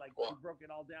lady, she broke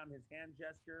it all down, his hand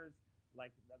gestures,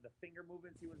 like the finger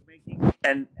movements he was making.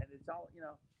 And it's all,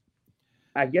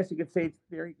 I guess you could say it's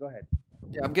theory. Go ahead.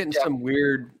 Yeah, I'm getting some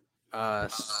weird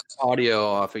audio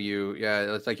off of you.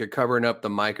 Yeah, it's like you're covering up the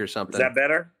mic or something. Is that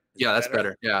better? That's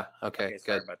better. Yeah. Okay,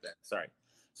 sorry good. about that. Sorry.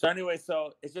 So anyway,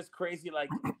 so it's just crazy. Like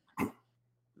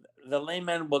the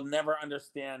layman will never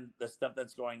understand the stuff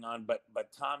that's going on. But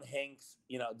Tom Hanks,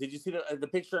 did you see the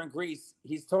picture in Greece?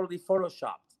 He's totally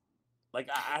photoshopped. Like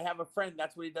I have a friend,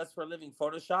 that's what he does for a living,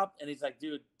 Photoshop. And he's like,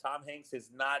 dude, Tom Hanks is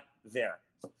not there.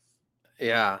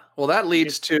 Yeah. Well, that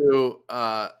leads to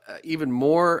even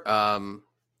more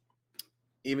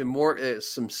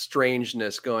some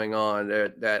strangeness going on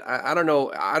that I don't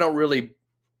know. I don't really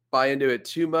buy into it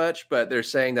too much, but they're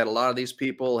saying that a lot of these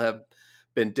people have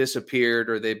been disappeared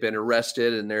or they've been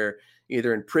arrested and they're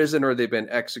either in prison or they've been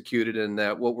executed, and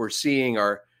that what we're seeing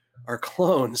are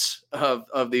clones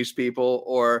of these people.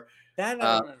 Or that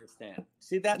I don't understand.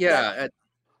 See that? Yeah,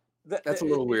 that's a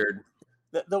little weird.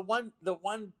 The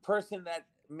one person that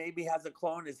maybe has a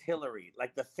clone is Hillary,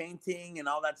 like the fainting and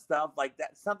all that stuff. Like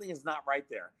that, something is not right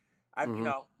there.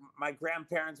 My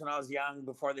grandparents, when I was young,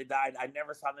 before they died, I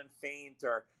never saw them faint.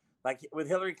 Or like with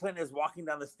Hillary Clinton is walking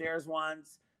down the stairs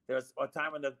once. There was a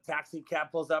time when the taxi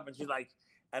cab pulls up and she's like,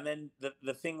 and then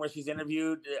the thing where she's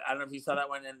interviewed, I don't know if you saw that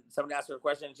one, and somebody asked her a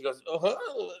question and she goes,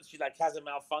 oh, she like has a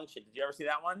malfunction. Did you ever see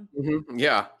that one? Mm-hmm.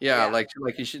 Yeah. Like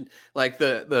you should, like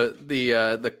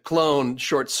the clone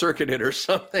short circuited or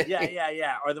something.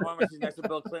 Yeah. Or the one where she's next to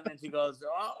Bill Clinton and she goes,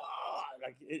 oh,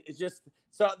 Like it's just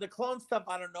so the clone stuff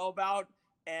I don't know about,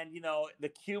 and the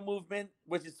Q movement,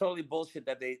 which is totally bullshit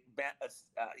that they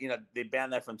they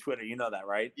banned that from Twitter. You know that,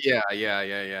 right?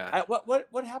 Yeah.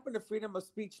 What happened to freedom of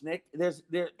speech, Nick?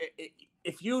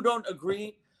 If you don't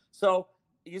agree, so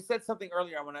you said something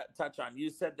earlier I want to touch on. You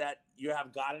said that you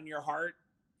have God in your heart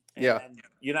and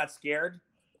you're not scared.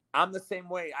 I'm the same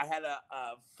way. I had a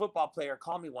football player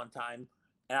call me one time,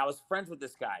 and I was friends with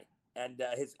this guy, and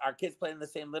our kids played in the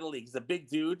same little league. He's a big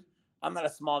dude. I'm not a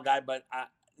small guy, but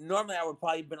normally I would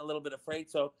probably been a little bit afraid.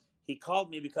 So he called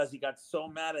me because he got so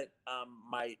mad at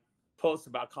my post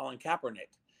about Colin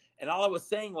Kaepernick. And all I was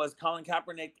saying was Colin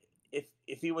Kaepernick, if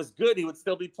he was good, he would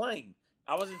still be playing.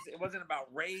 It wasn't about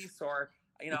race or,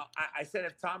 I said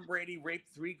if Tom Brady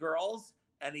raped 3 girls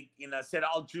and he, said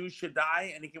all Jews should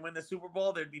die and he can win the Super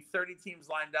Bowl, there'd be 30 teams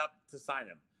lined up to sign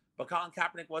him. But Colin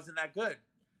Kaepernick wasn't that good.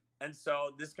 And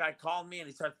so this guy called me and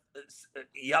he started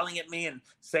yelling at me and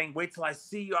saying, wait till I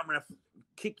see you. I'm going to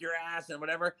kick your ass and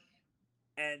whatever.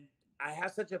 And I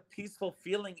have such a peaceful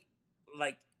feeling,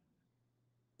 like,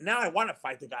 now I want to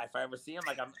fight the guy if I ever see him.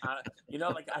 Like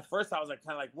like at first I was like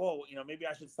kind of like, whoa, maybe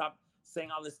I should stop saying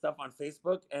all this stuff on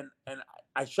Facebook. And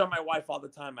I show my wife all the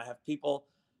time. I have people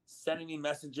sending me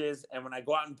messages, and when I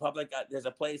go out in public, there's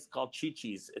a place called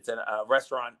Chi-Chi's. It's a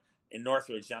restaurant in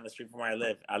Northridge down the street from where I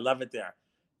live. I love it there.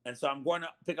 And so I'm going to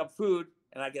pick up food,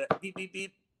 and I get a beep beep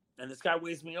beep, and this guy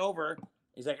waves me over.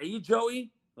 He's like, "Are you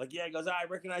Joey?" I'm like, yeah. He goes, I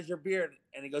recognize your beard.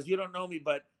 And he goes, you don't know me,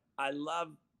 but I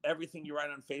love everything you write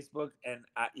on Facebook, and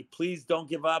please don't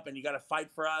give up, and you got to fight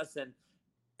for us, and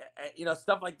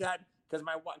stuff like that.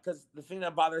 Because the thing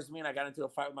that bothers me, and I got into a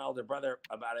fight with my older brother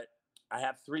about it. I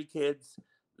have 3 kids.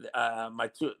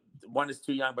 One is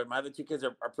too young, but my other 2 kids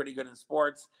are pretty good in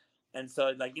sports. And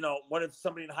so, like, what if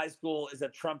somebody in high school is a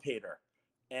Trump hater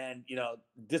and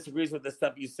disagrees with the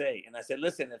stuff you say? And I said,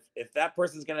 listen, if that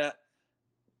person's gonna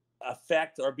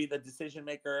affect or be the decision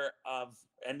maker of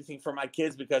anything for my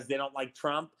kids because they don't like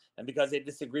Trump and because they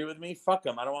disagree with me, fuck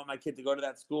them. I don't want my kid to go to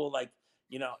that school. Like,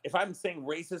 if I'm saying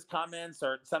racist comments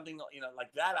or something,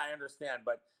 like that, I understand.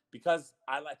 But because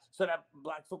so that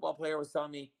black football player was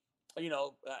telling me, I'm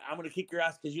going to kick your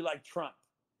ass because you like Trump.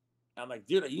 And I'm like,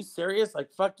 dude, are you serious?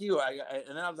 Like, fuck you. And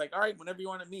then I was like, all right, whenever you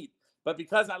want to meet. But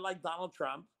because I like Donald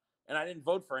Trump and I didn't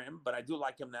vote for him, but I do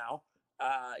like him now,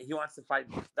 he wants to fight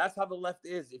me. That's how the left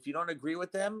is. If you don't agree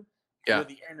with them, you're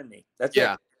the enemy. That's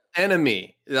it.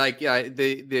 Enemy. Like,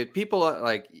 the people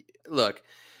like, look,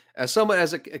 as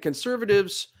a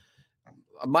conservatives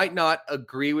might not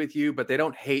agree with you, but they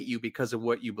don't hate you because of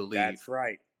what you believe. That's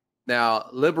right. Now,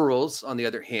 liberals, on the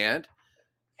other hand,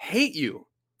 hate you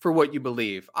for what you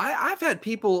believe. I've had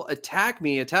people attack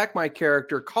my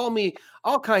character, call me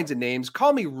all kinds of names,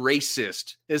 call me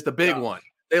racist is the big one.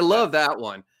 They love that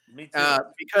one. Me too.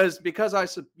 Because I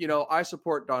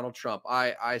support Donald Trump.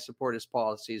 I support his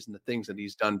policies and the things that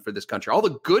he's done for this country, all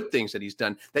the good things that he's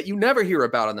done that you never hear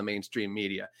about on the mainstream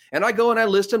media. And I go and I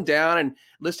list them down and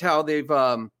list how they've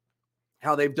done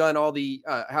how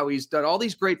he's done all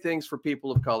these great things for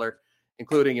people of color,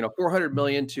 including $400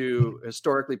 million to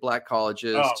historically black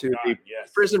colleges, the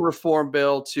prison reform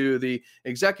bill, to the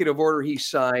executive order he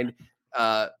signed,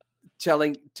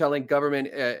 telling government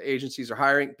agencies or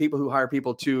hiring people who hire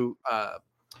people to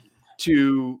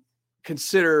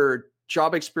consider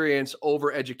job experience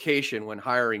over education when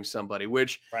hiring somebody,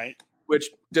 which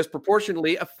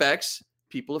disproportionately affects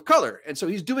people of color. And so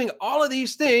he's doing all of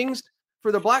these things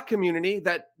for the black community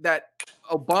that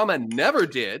Obama never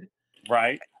did.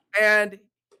 Right. And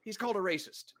he's called a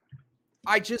racist.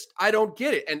 I don't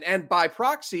get it. And by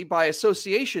proxy, by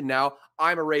association now,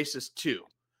 I'm a racist too,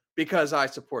 because I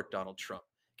support Donald Trump.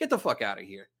 Get the fuck out of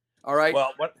here. All right.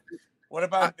 Well, what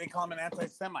about they call him an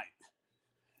anti-Semite?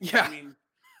 Yeah. I mean,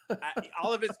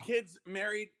 all of his kids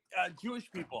married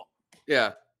Jewish people.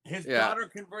 Yeah. His daughter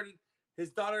converted.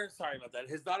 Sorry about that.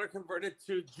 His daughter converted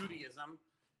to Judaism,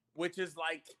 which is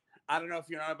like, I don't know if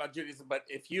you know about Judaism, but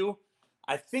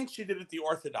I think she did it the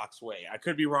Orthodox way. I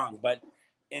could be wrong, but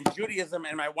in Judaism,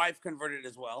 and my wife converted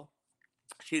as well.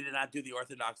 She did not do the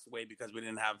Orthodox way because we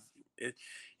didn't have it.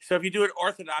 So if you do it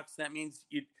Orthodox, that means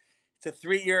it's a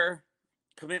 3-year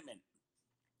commitment.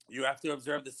 You have to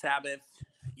observe the Sabbath.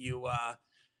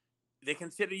 They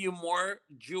consider you more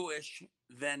Jewish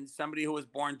than somebody who was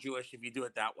born Jewish if you do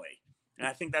it that way. And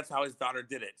I think that's how his daughter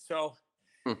did it. So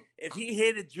if he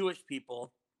hated Jewish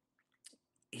people,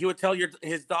 he would tell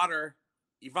his daughter,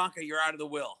 Ivanka, you're out of the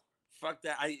will. Fuck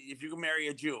that. If you can marry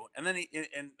a Jew. And then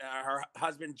her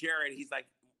husband, Jared, he's like,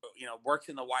 works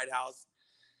in the White House.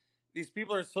 These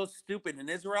people are so stupid. In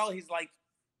Israel, he's like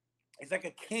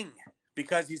a king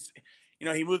because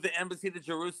he moved the embassy to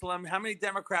Jerusalem. How many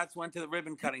Democrats went to the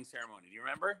ribbon cutting ceremony? Do you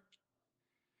remember?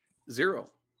 Zero.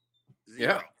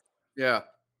 Zero. Yeah.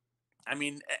 I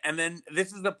mean, and then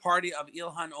this is the party of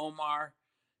Ilhan Omar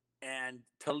and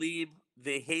Tlaib.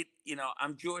 They hate,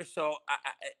 I'm Jewish, so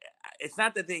it's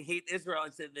not that they hate Israel.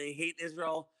 It's that they hate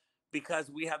Israel because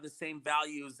we have the same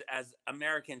values as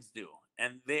Americans do.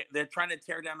 And they're trying to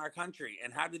tear down our country.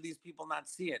 And how do these people not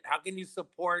see it? How can you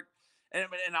support? And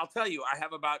I'll tell you, I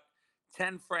have about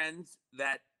 10 friends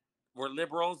that were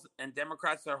liberals and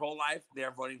Democrats their whole life.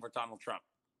 They're voting for Donald Trump.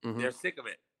 Mm-hmm. They're sick of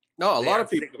it. No, a lot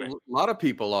of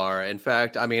people are. In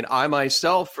fact, I mean, I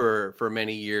myself for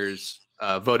many years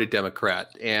voted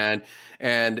Democrat and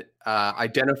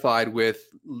identified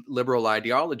with liberal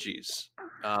ideologies.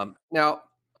 Now,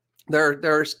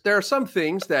 there are some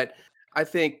things that I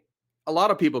think a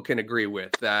lot of people can agree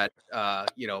with. That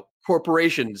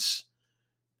corporations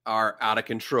are out of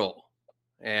control,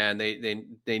 and they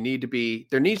need to be.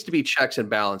 There needs to be checks and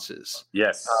balances.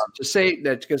 Yes. To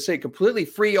say completely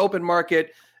free open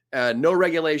market. No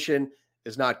regulation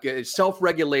is not good.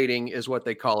 Self-regulating is what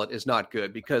they call it, is not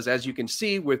good, because as you can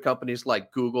see with companies like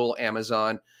Google,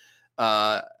 Amazon,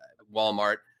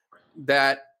 Walmart,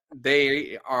 that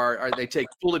they take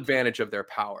full advantage of their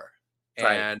power,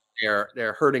 and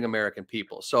they're hurting American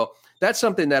people. So that's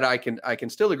something that I can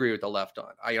still agree with the left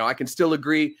on. I can still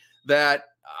agree that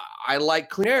I like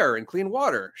clean air and clean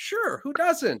water. Sure, who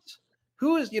doesn't?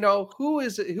 Who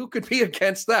could be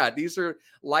against that? These are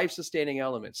life-sustaining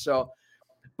elements. So,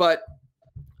 but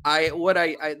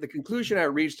the conclusion I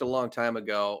reached a long time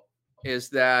ago is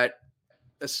that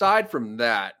aside from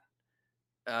that,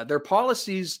 their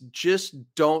policies just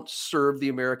don't serve the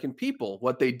American people.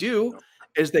 What they do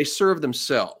is they serve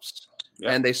themselves,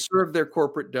 and they serve their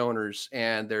corporate donors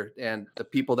and the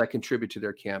people that contribute to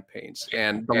their campaigns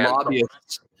and the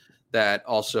lobbyists that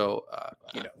also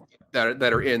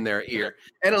that are in their ear.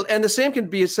 And the same can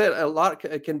be said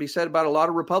about a lot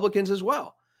of Republicans as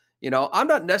well. I'm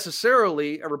not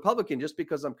necessarily a Republican just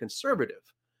because I'm conservative.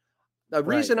 The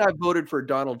reason I voted for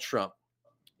Donald Trump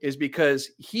is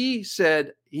because he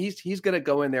said he's going to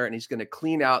go in there and he's going to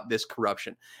clean out this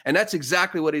corruption. And that's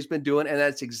exactly what he's been doing. And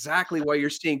that's exactly why you're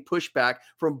seeing pushback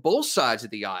from both sides of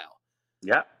the aisle.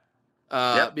 Yeah.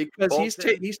 Because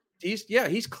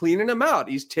he's cleaning them out.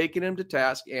 He's taking them to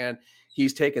task, and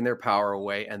he's taking their power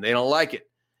away, and they don't like it.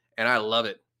 And I love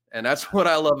it. And that's what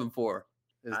I love him for,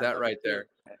 is that right there.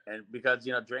 And because,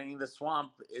 draining the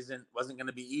swamp wasn't going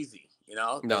to be easy, There's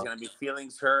No. going to be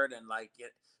feelings hurt, and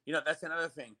that's another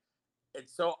thing.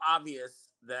 It's so obvious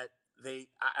that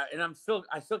I still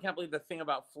can't believe the thing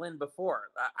about Flynn before,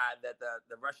 that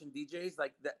the Russian DJs,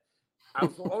 like that. I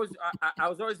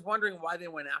was always wondering why they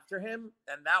went after him,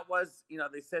 and that was,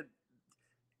 they said,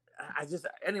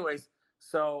 anyways.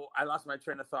 So I lost my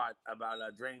train of thought about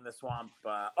draining the swamp.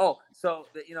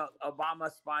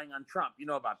 Obama spying on Trump. You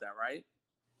know about that, right?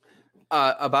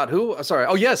 About who? Sorry.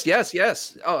 Oh, yes.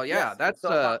 Oh, yeah. Yes. That's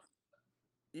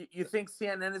you think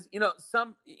CNN is,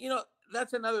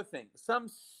 that's another thing. Some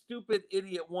stupid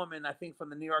idiot woman, I think from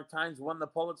the New York Times, won the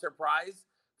Pulitzer Prize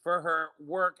for her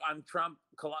work on Trump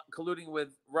colluding with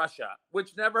Russia,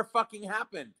 which never fucking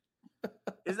happened.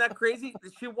 Isn't that crazy?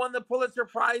 She won the Pulitzer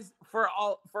Prize for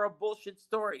a bullshit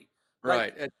story.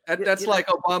 Right. That's like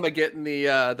Obama getting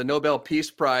the Nobel Peace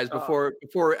Prize before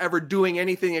ever doing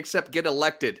anything except get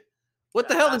elected. What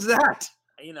the hell is that?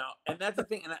 And that's the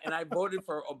thing. And I voted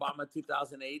for Obama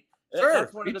 2008. Sure,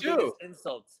 that's one of me the too. biggest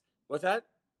insults. What's that?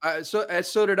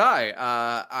 So did I.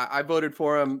 I voted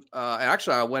for him.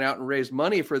 Actually, I went out and raised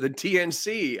money for the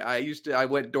DNC. I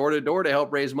went door to door to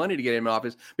help raise money to get him in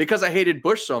office because I hated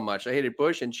Bush so much. I hated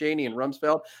Bush and Cheney and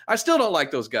Rumsfeld. I still don't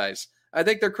like those guys. I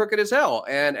think they're crooked as hell,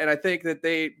 and I think that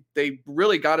they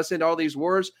really got us into all these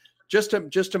wars just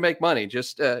to make money, and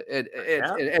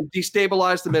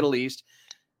destabilize the Middle East.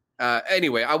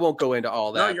 Anyway, I won't go into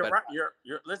all that. No, you're right.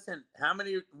 You're listen. How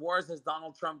many wars has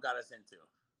Donald Trump got us into?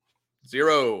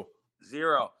 Zero.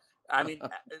 I mean,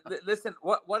 listen,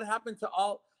 what happened to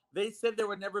all? They said there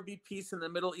would never be peace in the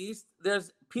Middle East.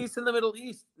 There's peace in the Middle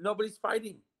East. Nobody's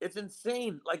fighting. It's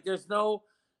insane. Like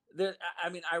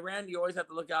Iran, you always have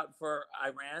to look out for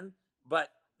Iran, but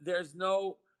there's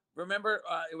no, remember,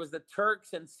 it was the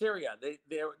Turks and Syria. They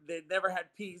never had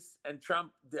peace, and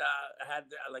Trump had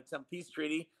like some peace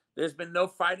treaty. There's been no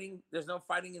fighting. There's no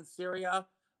fighting in Syria.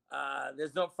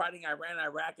 There's no fighting Iran,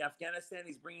 Iraq, Afghanistan.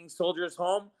 He's bringing soldiers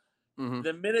home. Mm-hmm.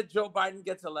 The minute Joe Biden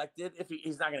gets elected,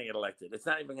 he's not going to get elected, it's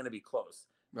not even going to be close.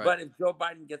 Right. But if Joe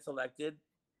Biden gets elected,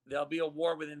 there'll be a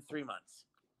war within 3 months.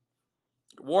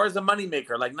 War is a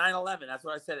moneymaker, like 9/11. That's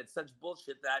what I said. It's such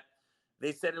bullshit that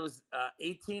They said it was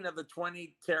 18 of the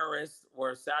 20 terrorists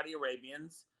were Saudi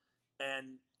Arabians,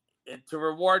 and to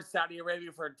reward Saudi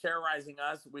Arabia for terrorizing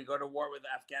us, we go to war with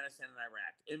Afghanistan and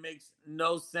Iraq. It makes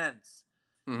no sense.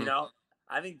 Mm-hmm. You know,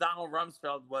 I think Donald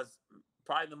Rumsfeld was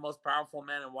probably the most powerful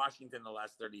man in Washington in the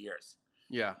last 30 years.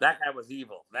 Yeah. That guy was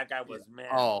evil. That guy was, man.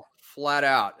 Oh, flat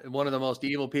out. One of the most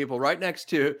evil people, right next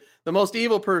to the most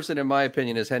evil person, in my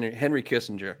opinion, is Henry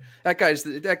Kissinger. That guy's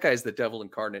the devil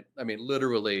incarnate. I mean,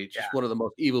 literally just one of the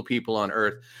most evil people on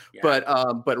earth. Yeah. But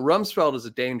Rumsfeld is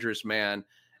a dangerous man.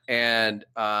 And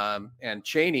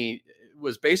Cheney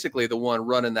was basically the one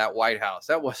running that White House.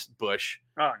 That wasn't Bush.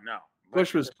 Oh no.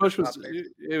 Bush was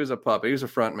it was a puppet. He was a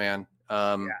front man.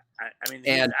 I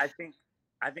mean, I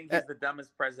think he's the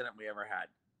dumbest president we ever had.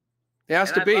 He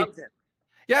has to be. Loved him.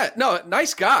 Yeah, no,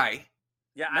 nice guy.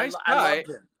 Yeah, nice guy. I loved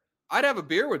him. I'd have a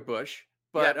beer with Bush,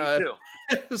 but me too.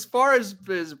 As far as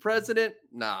president,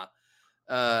 nah.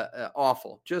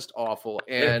 Awful, just awful.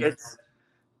 And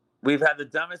we've had the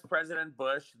dumbest president,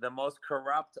 Bush, the most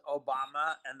corrupt,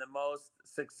 Obama, and the most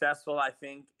successful, I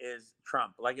think, is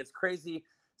Trump. Like, it's crazy.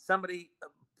 Somebody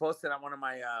posted on one of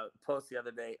my posts the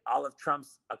other day all of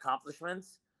Trump's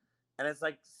accomplishments, and it's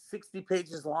like 60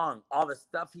 pages long. All the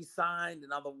stuff he signed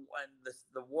and all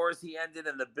the wars he ended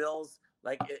and the bills.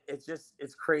 Like,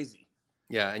 it's crazy.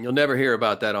 Yeah, and you'll never hear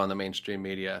about that on the mainstream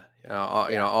media.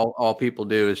 All people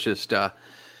do is just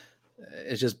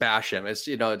bash him. It's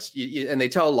and they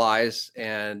tell lies,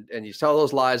 and you tell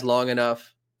those lies long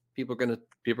enough, people are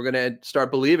gonna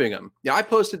start believing them. Yeah, I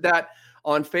posted that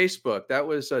on Facebook. That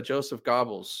was Joseph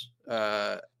Goebbels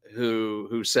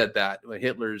who said that.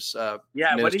 Hitler's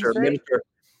minister. What did he say? Minister.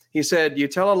 He said, "You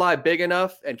tell a lie big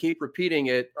enough and keep repeating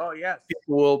it. Oh yes,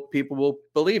 people will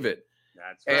believe it."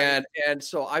 That's right. And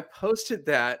so I posted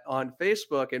that on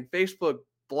Facebook, and Facebook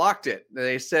blocked it.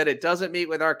 They said it doesn't meet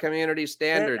with our community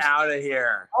standards. Get out of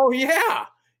here. Oh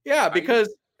yeah,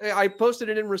 because I posted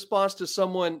it in response to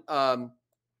someone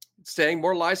saying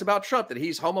more lies about Trump, that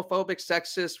he's homophobic,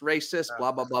 sexist, racist,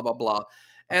 blah blah blah blah blah.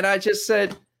 And I just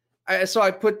said, so I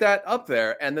put that up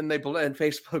there, and then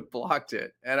Facebook blocked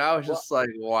it, and I was just like,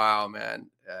 wow, man.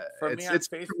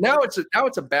 Now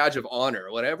it's a badge of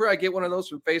honor. Whenever I get one of those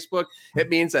from Facebook, it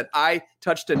means that I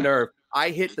touched a nerve. I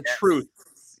hit the truth.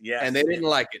 Yes. And they didn't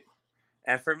like it.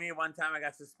 And for me, one time I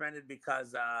got suspended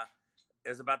because it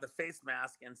was about the face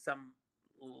mask, and some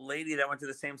lady that went to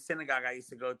the same synagogue I used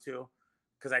to go to,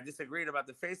 because I disagreed about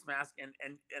the face mask. And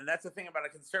that's the thing about a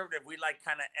conservative. We like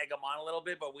kind of egg them on a little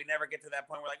bit, but we never get to that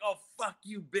point where we're like, oh, fuck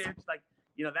you, bitch. Like,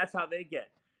 that's how they get.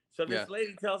 So this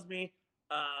lady tells me,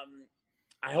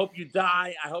 I hope you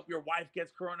die. I hope your wife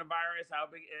gets coronavirus. I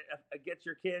hope it gets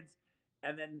your kids.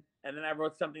 And then I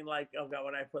wrote something like, oh God,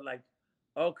 what I put, like,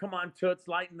 oh, come on, Toots,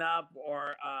 lighten up,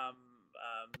 or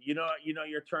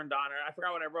you're turned on. Or I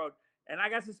forgot what I wrote, and I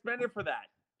got suspended for that.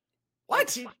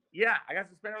 What? Yeah, I got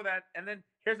suspended for that. And then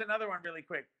here's another one really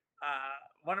quick.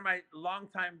 One of my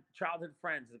longtime childhood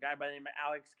friends, a guy by the name of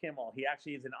Alex Kimmel. He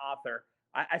actually is an author.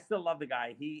 I still love the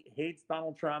guy. He hates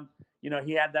Donald Trump.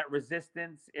 He had that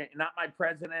resistance, not my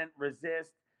president,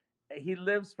 resist. He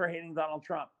lives for hating Donald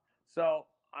Trump. So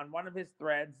on one of his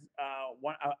threads,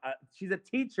 she's a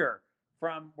teacher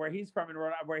from where he's from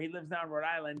where he lives now in Rhode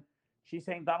Island. She's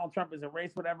saying Donald Trump is a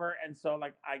race, whatever. And so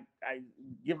like I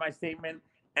give my statement,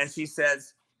 and she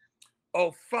says,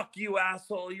 oh, fuck you,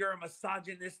 asshole. You're a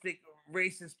misogynistic,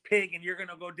 racist pig, and you're going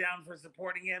to go down for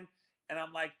supporting him. And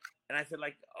I'm like, and I said,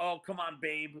 like, oh, come on,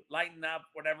 babe, lighten up,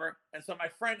 whatever. And so my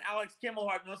friend Alex Kimmel, who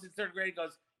I've known since third grade,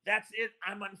 goes, that's it.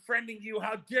 I'm unfriending you.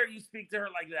 How dare you speak to her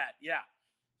like that? Yeah.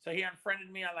 So he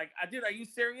unfriended me. I'm like, dude, are you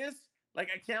serious? Like,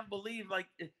 I can't believe, like,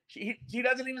 he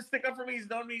doesn't even stick up for me. He's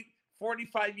known me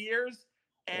 45 years,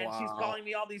 and she's calling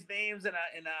me all these names and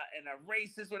a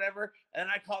racist, whatever. And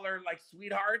I call her, like,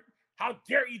 sweetheart. How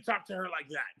dare you talk to her like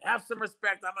that? Have some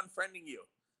respect. I'm unfriending you.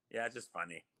 Yeah, it's just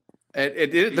funny.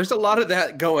 There's a lot of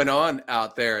that going on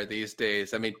out there these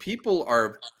days. I mean,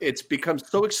 it's become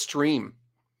so extreme.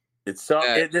 There's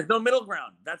no middle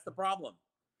ground. That's the problem.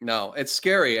 No, it's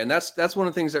scary. And that's one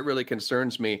of the things that really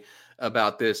concerns me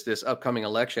about this upcoming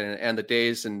election and the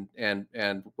days and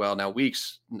well, now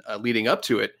weeks leading up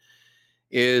to it,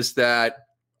 is that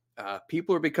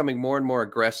people are becoming more and more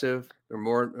aggressive. They're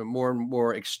more and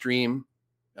more extreme,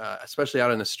 especially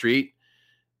out in the street.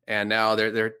 And now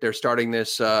they're starting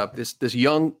this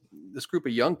group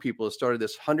of young people has started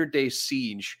this 100-day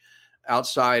siege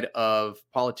outside of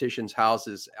politicians'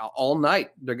 houses all night.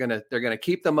 They're gonna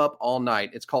keep them up all night.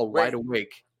 It's called Wide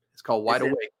Awake. It's called Wide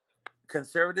Awake.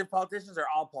 Conservative politicians or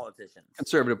all politicians?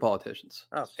 Conservative politicians.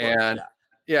 Oh, and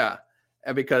yeah,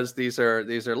 and because these are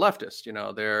leftists.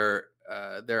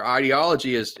 their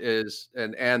ideology is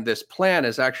and this plan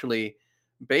is actually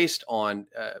based on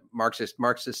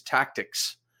Marxist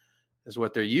tactics, is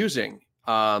what they're using.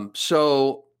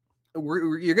 So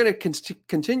you're going to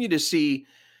continue to see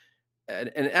an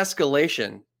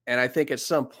escalation, and I think at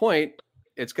some point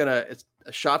a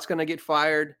shot's going to get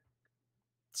fired,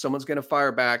 someone's going to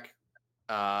fire back,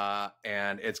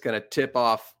 and it's going to tip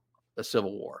off a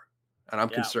civil war, and I'm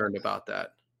concerned about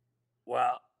that.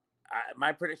 Well,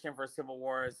 my prediction for civil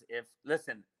war is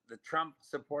listen, the Trump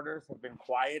supporters have been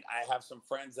quiet. I have some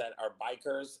friends that are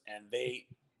bikers, and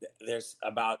there's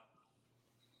about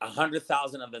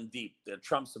 100,000 of them deep. They're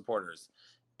Trump supporters.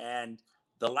 And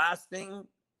the last thing,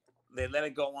 they let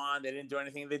it go on. They didn't do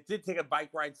anything. They did take a bike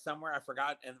ride somewhere. I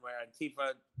forgot. And where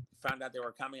Antifa found out they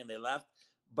were coming and they left.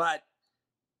 But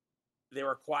they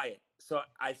were quiet. So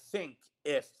I think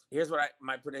here's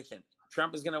my prediction.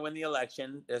 Trump is going to win the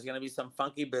election. There's going to be some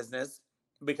funky business,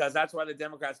 because that's why the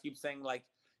Democrats keep saying, like,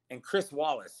 and Chris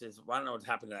Wallace I don't know what's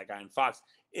happened to that guy on Fox.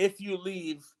 If you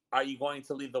leave, are you going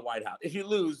to leave the White House? If you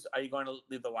lose, are you going to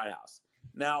leave the White House?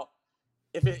 Now,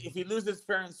 if he loses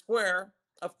fair and square,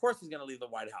 of course he's going to leave the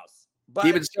White House. But he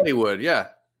even said he would, yeah.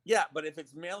 Yeah, but if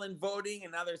it's mail-in voting,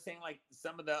 and now they're saying like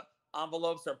some of the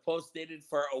envelopes are post-dated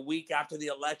for a week after the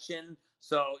election.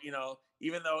 So,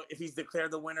 even though if he's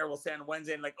declared the winner, we'll say on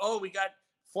Wednesday, and like, oh, we got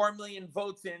 4 million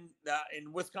votes in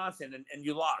Wisconsin and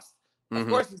you lost. Of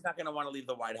course, he's not going to want to leave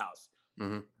the White House.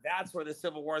 That's where the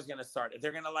civil war is going to start. If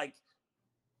they're going to, like,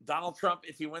 Donald Trump,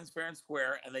 if he wins fair and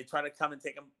square, and they try to come and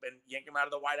take him and yank him out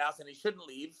of the White House, and he shouldn't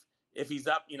leave if he's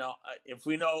up, if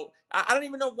we know, I don't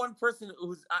even know one person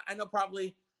I know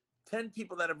probably 10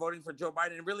 people that are voting for Joe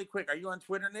Biden. Really quick, are you on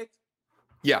Twitter, Nick?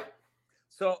 Yeah.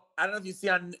 So I don't know if you see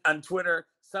on Twitter,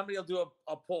 somebody will do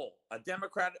a poll, a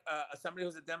Democrat, somebody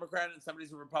who's a Democrat and somebody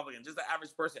who's a Republican, just the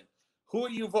average person. Who are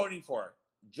you voting for,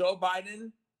 Joe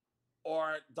Biden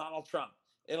or Donald Trump?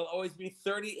 It'll always be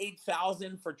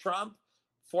 38,000 for Trump,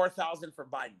 4,000 for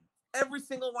Biden. Every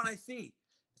single one I see.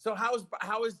 So how is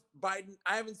Biden?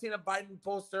 I haven't seen a Biden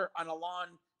poster on a lawn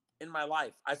in my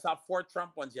life. I saw 4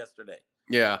 Trump ones yesterday.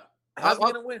 Yeah. How's he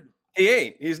going to win? He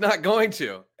ain't. He's not going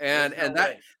to.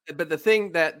 But the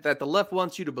thing that the left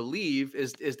wants you to believe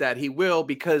is that he will,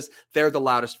 because they're the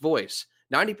loudest voice.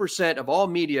 90% of all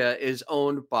media is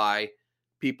owned by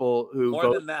people who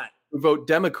vote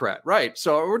Democrat. Right.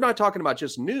 So we're not talking about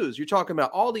just news. You're talking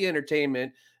about all the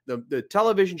entertainment, the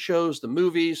television shows, the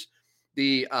movies,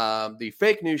 the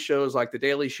fake news shows like The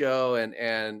Daily Show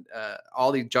and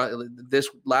all this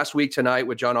last week tonight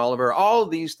with John Oliver. All of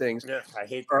these things. Yes, I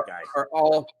hate that guy. Are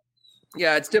all.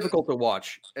 Yeah, it's difficult to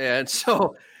watch. And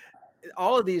so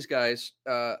all of these guys,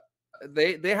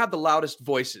 they have the loudest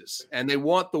voices, and they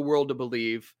want the world to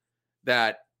believe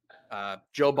that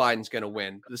Joe Biden's going to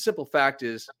win. The simple fact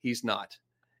is he's not.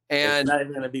 And it's not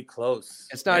even going to be close.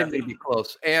 It's not even going to be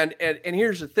close. And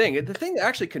here's the thing. The thing that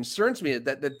actually concerns me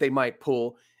that they might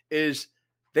pull is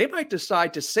they might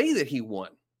decide to say that he won,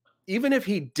 even if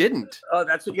he didn't. Oh,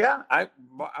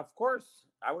 of course.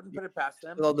 I wouldn't put it past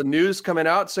them. Well, the news coming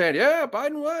out saying, yeah,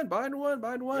 Biden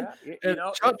won.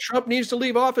 Yeah, Trump needs to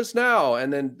leave office now.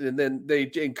 And then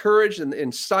they encourage and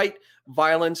incite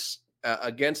violence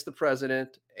against the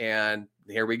president. And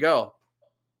here we go.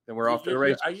 And we're off to the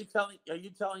race. Are you telling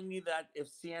me that if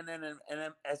CNN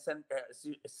and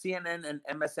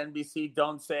MSNBC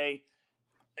don't say,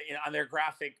 on their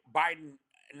graphic, Biden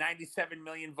 97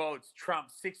 million votes,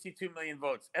 Trump 62 million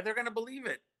votes, and they're going to believe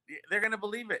it? They're going to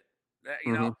believe it.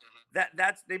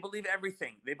 They believe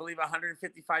everything. They believe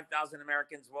 155,000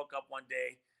 Americans woke up one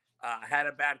day, had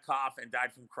a bad cough, and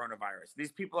died from coronavirus.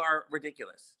 These people are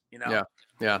ridiculous.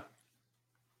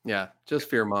 Yeah.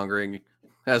 Just fear mongering,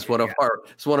 as one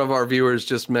of our viewers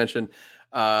just mentioned.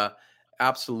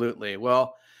 Absolutely.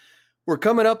 Well, we're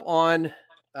coming up on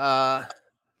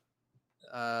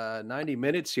 90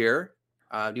 minutes here.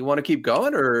 Do you want to keep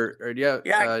going, or do you?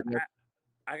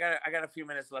 I got a few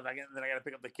minutes left. Then I got to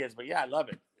pick up the kids. But yeah, I love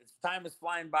it. Time is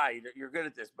flying by. You're good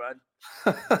at this, bud.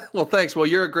 Well, thanks. Well,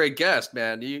 you're a great guest,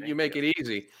 man. You make it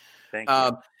easy. Thank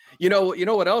you. You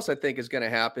know what else I think is going to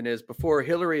happen is before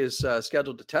Hillary is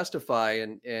scheduled to testify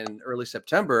in early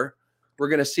September, we're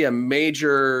going to see a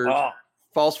major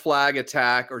false flag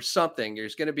attack or something.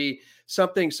 There's going to be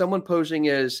someone posing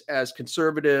as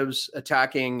conservatives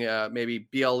attacking maybe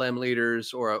BLM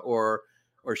leaders or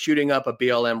shooting up a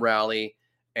BLM rally.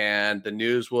 And the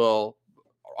news will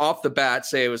off the bat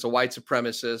say it was a white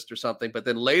supremacist or something, but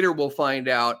then later we'll find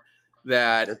out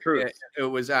that it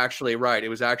was actually right. It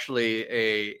was actually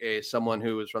a someone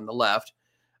who was from the left.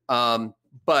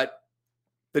 But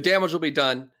the damage will be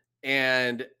done.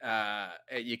 and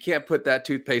you can't put that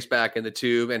toothpaste back in the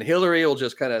tube. And Hillary will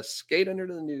just kind of skate under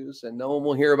the news, and no one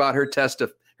will hear about her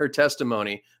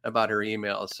testimony about her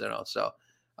emails. So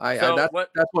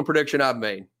that's one prediction I've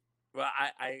made. Well,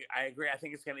 I agree. I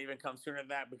think it's going to even come sooner than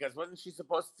that, because wasn't she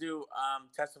supposed to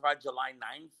testify July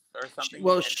 9th or something?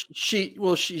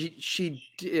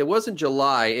 It wasn't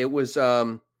July.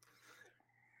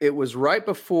 It was right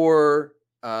before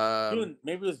June.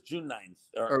 Maybe it was June 9th.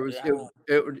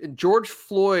 George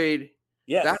Floyd.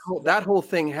 Yes. That whole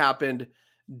thing happened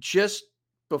just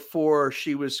before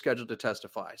she was scheduled to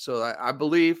testify. So I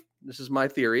believe, this is my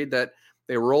theory, that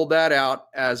they rolled that out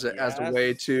as a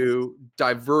way to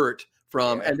divert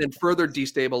from and then further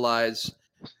destabilize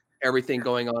everything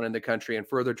going on in the country and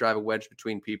further drive a wedge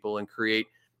between people and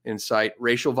incite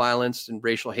racial violence and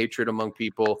racial hatred among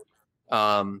people,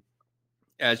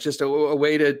 as just a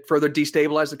way to further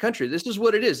destabilize the country. This is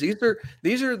what it is.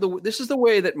 This is the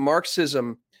way that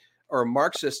Marxism or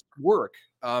Marxists work.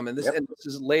 And this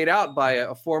is laid out by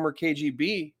a former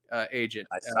KGB agent,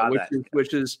 I saw that.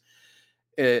 Which is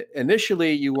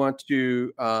initially you want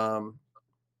to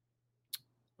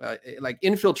like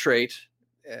infiltrate,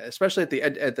 especially at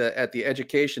the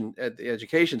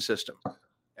education system,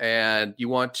 and you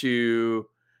want to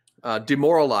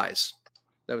demoralize.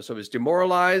 So it's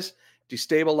demoralize,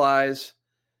 destabilize,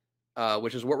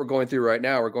 which is what we're going through right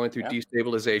now. We're going through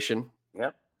destabilization.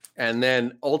 Yep. And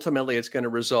then ultimately it's going to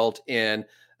result in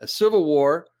a civil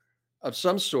war of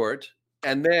some sort.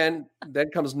 And then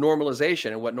comes normalization.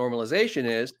 And what normalization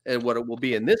is, and what it will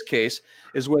be in this case,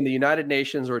 is when the United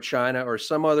Nations or China or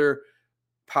some other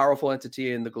powerful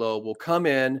entity in the globe will come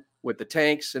in with the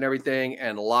tanks and everything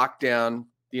and lock down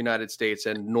the United States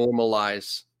and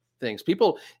normalize things.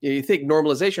 People, you think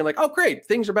normalization, like, oh, great,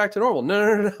 things are back to normal.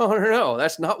 No.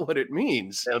 That's not what it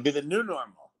means. It'll be the new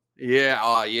normal. Yeah.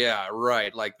 Oh, yeah.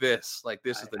 Right. Like this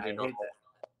is the new normal.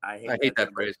 I hate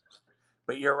that phrase.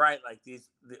 But you're right. Like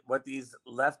what these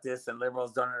leftists and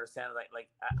liberals don't understand, like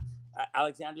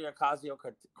Alexandria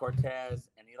Ocasio-Cortez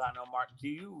and Ilhan Omar, do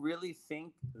you really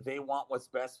think they want what's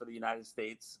best for the United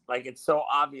States? Like, it's so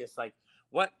obvious. Like,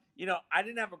 I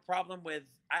didn't have a problem with,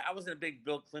 I wasn't a big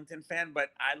Bill Clinton fan, but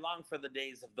I long for the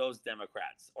days of those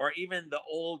Democrats or even the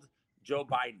old Joe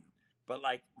Biden. But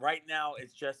like right now,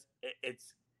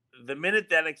 it's the minute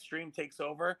that extreme takes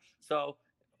over. So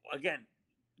again,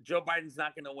 Joe Biden's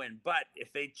not going to win. But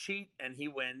if they cheat and he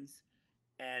wins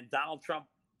and Donald Trump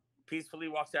peacefully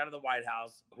walks out of the White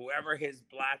House, whoever his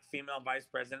black female vice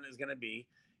president is going to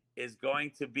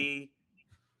be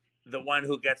the one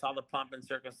who gets all the pomp and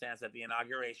circumstance at the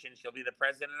inauguration. She'll be the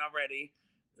president already.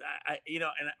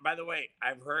 And by the way,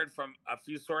 I've heard from a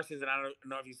few sources, and I don't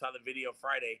know if you saw the video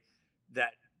Friday,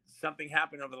 that something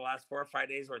happened over the last 4 or 5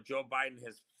 days where Joe Biden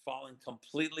has fallen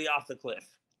completely off the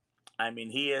cliff. I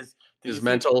mean, he is. His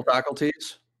mental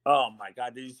faculties. Oh my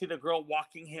God! Did you see the girl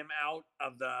walking him out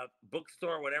of the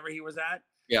bookstore, whatever he was at?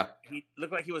 Yeah. He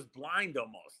looked like he was blind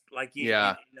almost. Like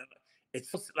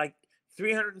it's like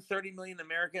 330 million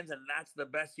Americans, and that's the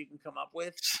best you can come up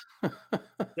with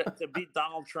to beat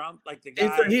Donald Trump. Like the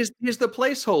guy, he's the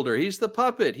placeholder. He's the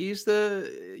puppet. He's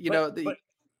but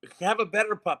have a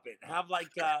better puppet. Have like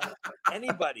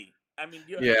anybody. I mean,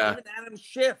 even Adam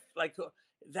Schiff. Like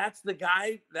that's the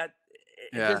guy that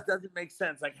it just doesn't make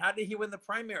sense. Like, how did he win the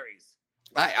primaries?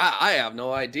 I have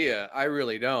no idea. I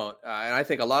really don't. And I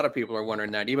think a lot of people are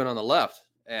wondering that, even on the left.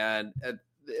 And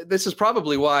this is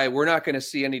probably why we're not going to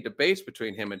see any debates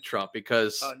between him and Trump,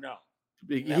 because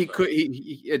he could.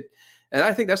 And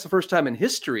I think that's the first time in the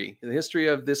history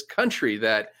of this country,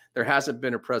 that there hasn't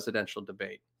been a presidential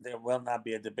debate. There will not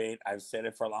be a debate. I've said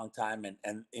it for a long time,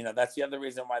 and that's the other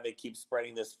reason why they keep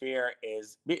spreading this fear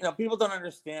is people don't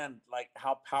understand like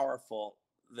how powerful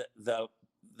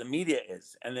the media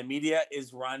is, and the media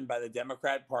is run by the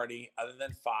Democrat Party, other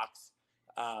than Fox.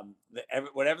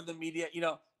 Whatever the media,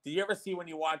 do you ever see when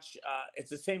you watch?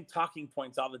 It's the same talking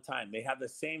points all the time. They have the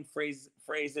same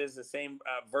phrases, the same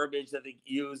verbiage that they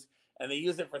use, and they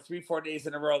use it for 3-4 days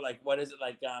in a row. Like, what is it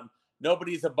like?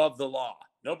 Nobody's above the law.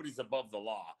 Nobody's above the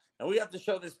law. And we have to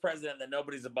show this president that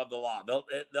nobody's above the law.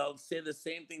 They'll say the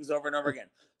same things over and over again.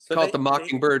 So call it the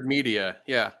Mockingbird media.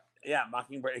 Yeah. Yeah,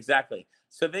 Mockingbird. Exactly.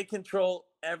 So they control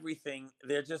everything.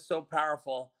 They're just so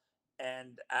powerful.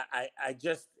 And I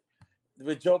just,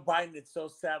 with Joe Biden, it's so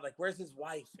sad. Like, where's his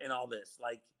wife in all this?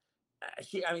 Like,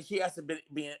 she has to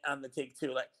be on the take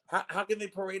too. Like, how can they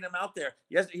parade him out there?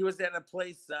 Yes, he was at a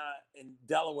place in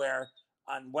Delaware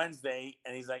on Wednesday,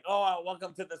 and he's like, "Oh,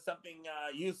 welcome to the something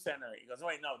youth center." He goes,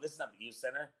 "Wait, no, this is not the youth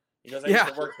center." He goes, "I used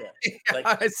to work there."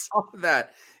 Like, I saw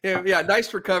that. Yeah,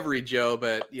 nice recovery, Joe,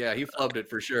 but yeah, he flubbed it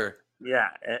for sure. Yeah,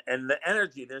 and the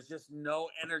energy, there's just no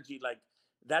energy. Like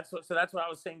that's what I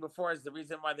was saying before is the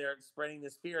reason why they're spreading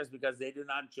this fear is because they do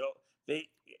not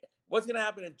what's going to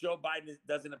happen if Joe Biden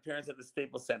does an appearance at the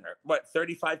Staples Center? What,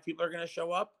 35 people are going to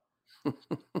show up?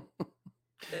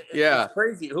 Yeah. It's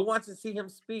crazy. Who wants to see him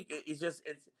speak?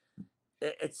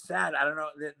 It's sad. I don't know.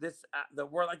 The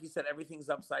world, like you said, everything's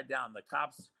upside down. The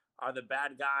cops are the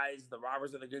bad guys. The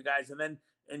robbers are the good guys. And then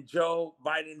in Joe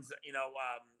Biden's,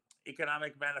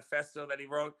 economic manifesto that he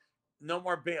wrote, no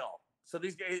more bail. So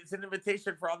it's an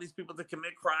invitation for all these people to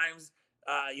commit crimes.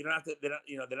 You don't have to. They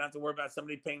don't have to worry about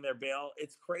somebody paying their bail.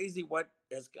 It's crazy what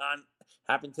has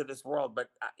happened to this world. But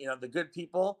the good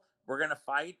people, we're gonna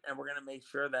fight, and we're gonna make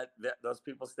sure that those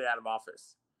people stay out of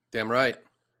office. Damn right.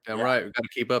 Right. We've got to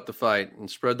keep up the fight and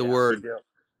spread the word.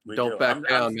 We Don't back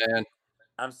down, man.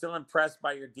 I'm still impressed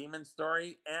by your demon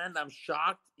story, and I'm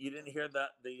shocked you didn't hear the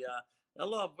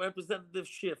hello, Representative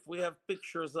Schiff. We have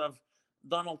pictures of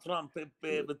Donald Trump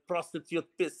with prostitute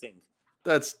pissing.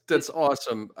 That's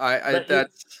awesome.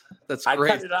 That's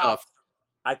great stuff.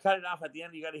 I cut it off at the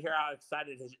end. You got to hear how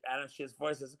excited Adam Schiff's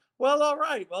voice is. Well, all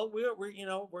right. Well,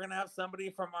 we're gonna have somebody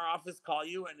from our office call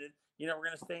you, and we're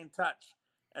gonna stay in touch.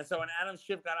 And so when Adam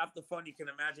Schiff got off the phone, you can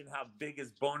imagine how big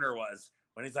his boner was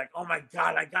when he's like, "Oh my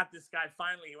God, I got this guy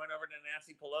finally." He went over to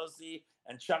Nancy Pelosi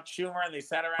and Chuck Schumer, and they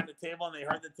sat around the table and they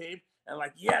heard the tape and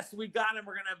like, "Yes, we got him.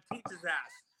 We're gonna have pizza's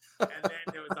ass." And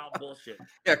then it was all bullshit.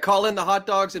 Yeah, call in the hot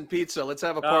dogs and pizza. Let's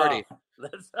have a party.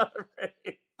 That's all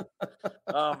right.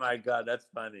 Oh my God, that's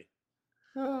funny.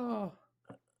 Oh,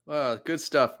 well, good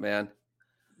stuff, man.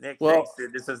 Nick, thanks,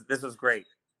 dude. This was great.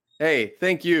 Hey,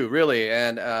 thank you, really,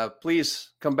 and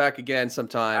please come back again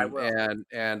sometime. I will.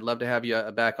 And love to have you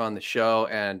back on the show.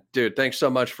 And dude, thanks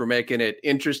so much for making it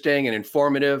interesting and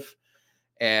informative,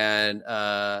 and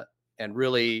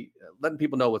really letting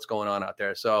people know what's going on out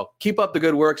there. So keep up the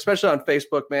good work, especially on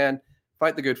Facebook, man.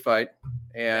 Fight the good fight,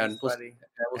 and thanks, buddy.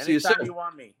 We'll see you soon. Anytime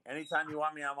you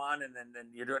want me, I'm on, and then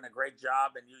you're doing a great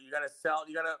job. And you got to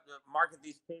market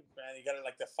these tapes, man. You got to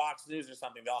like the Fox News or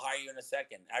something. They'll hire you in a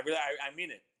second. I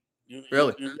mean it. You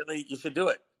should do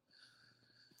it.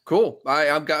 Cool.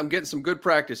 I'm getting some good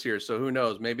practice here, so who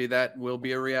knows? Maybe that will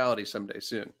be a reality someday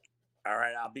soon. All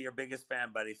right, I'll be your biggest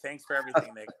fan, buddy. Thanks for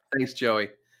everything, Nick. Thanks, Joey.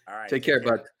 All right, take care,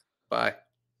 bud. Bye.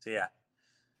 See ya.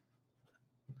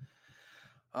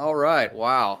 All right.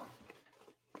 Wow.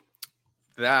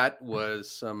 That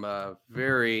was some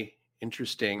very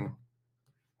interesting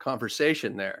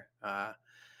conversation there.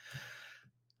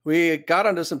 We got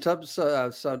onto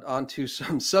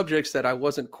some subjects that I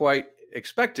wasn't quite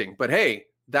expecting, but hey,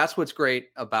 that's what's great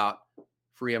about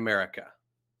Free America.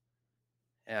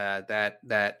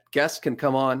 That guests can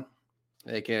come on,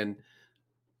 they can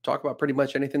talk about pretty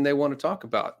much anything they want to talk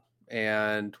about,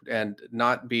 and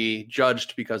not be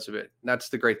judged because of it. And that's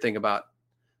the great thing about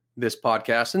this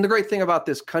podcast, and the great thing about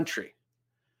this country.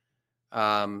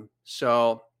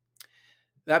 So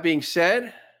that being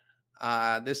said,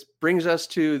 this brings us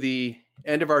to the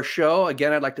end of our show.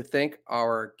 Again, I'd like to thank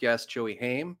our guest, Joey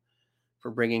Haim,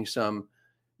 for bringing some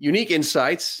unique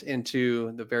insights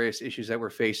into the various issues that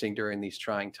we're facing during these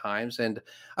trying times. And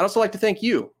I'd also like to thank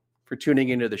you for tuning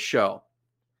into the show.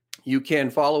 You can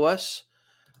follow us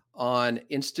on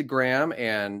Instagram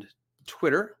and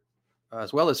Twitter,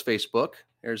 as well as Facebook.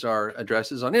 There's our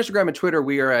addresses. On Instagram and Twitter,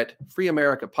 we are at Free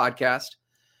America Podcast.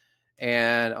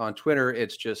 And on Twitter,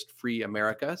 it's just Free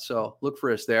America. So look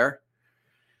for us there.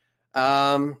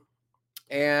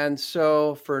 And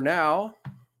so for now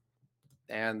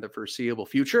and the foreseeable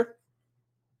future,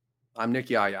 I'm Nick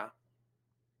Yaya.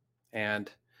 And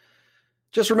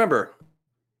just remember,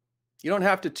 you don't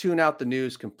have to tune out the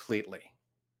news completely.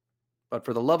 But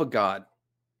for the love of God,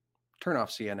 turn off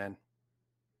CNN.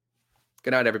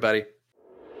 Good night, everybody.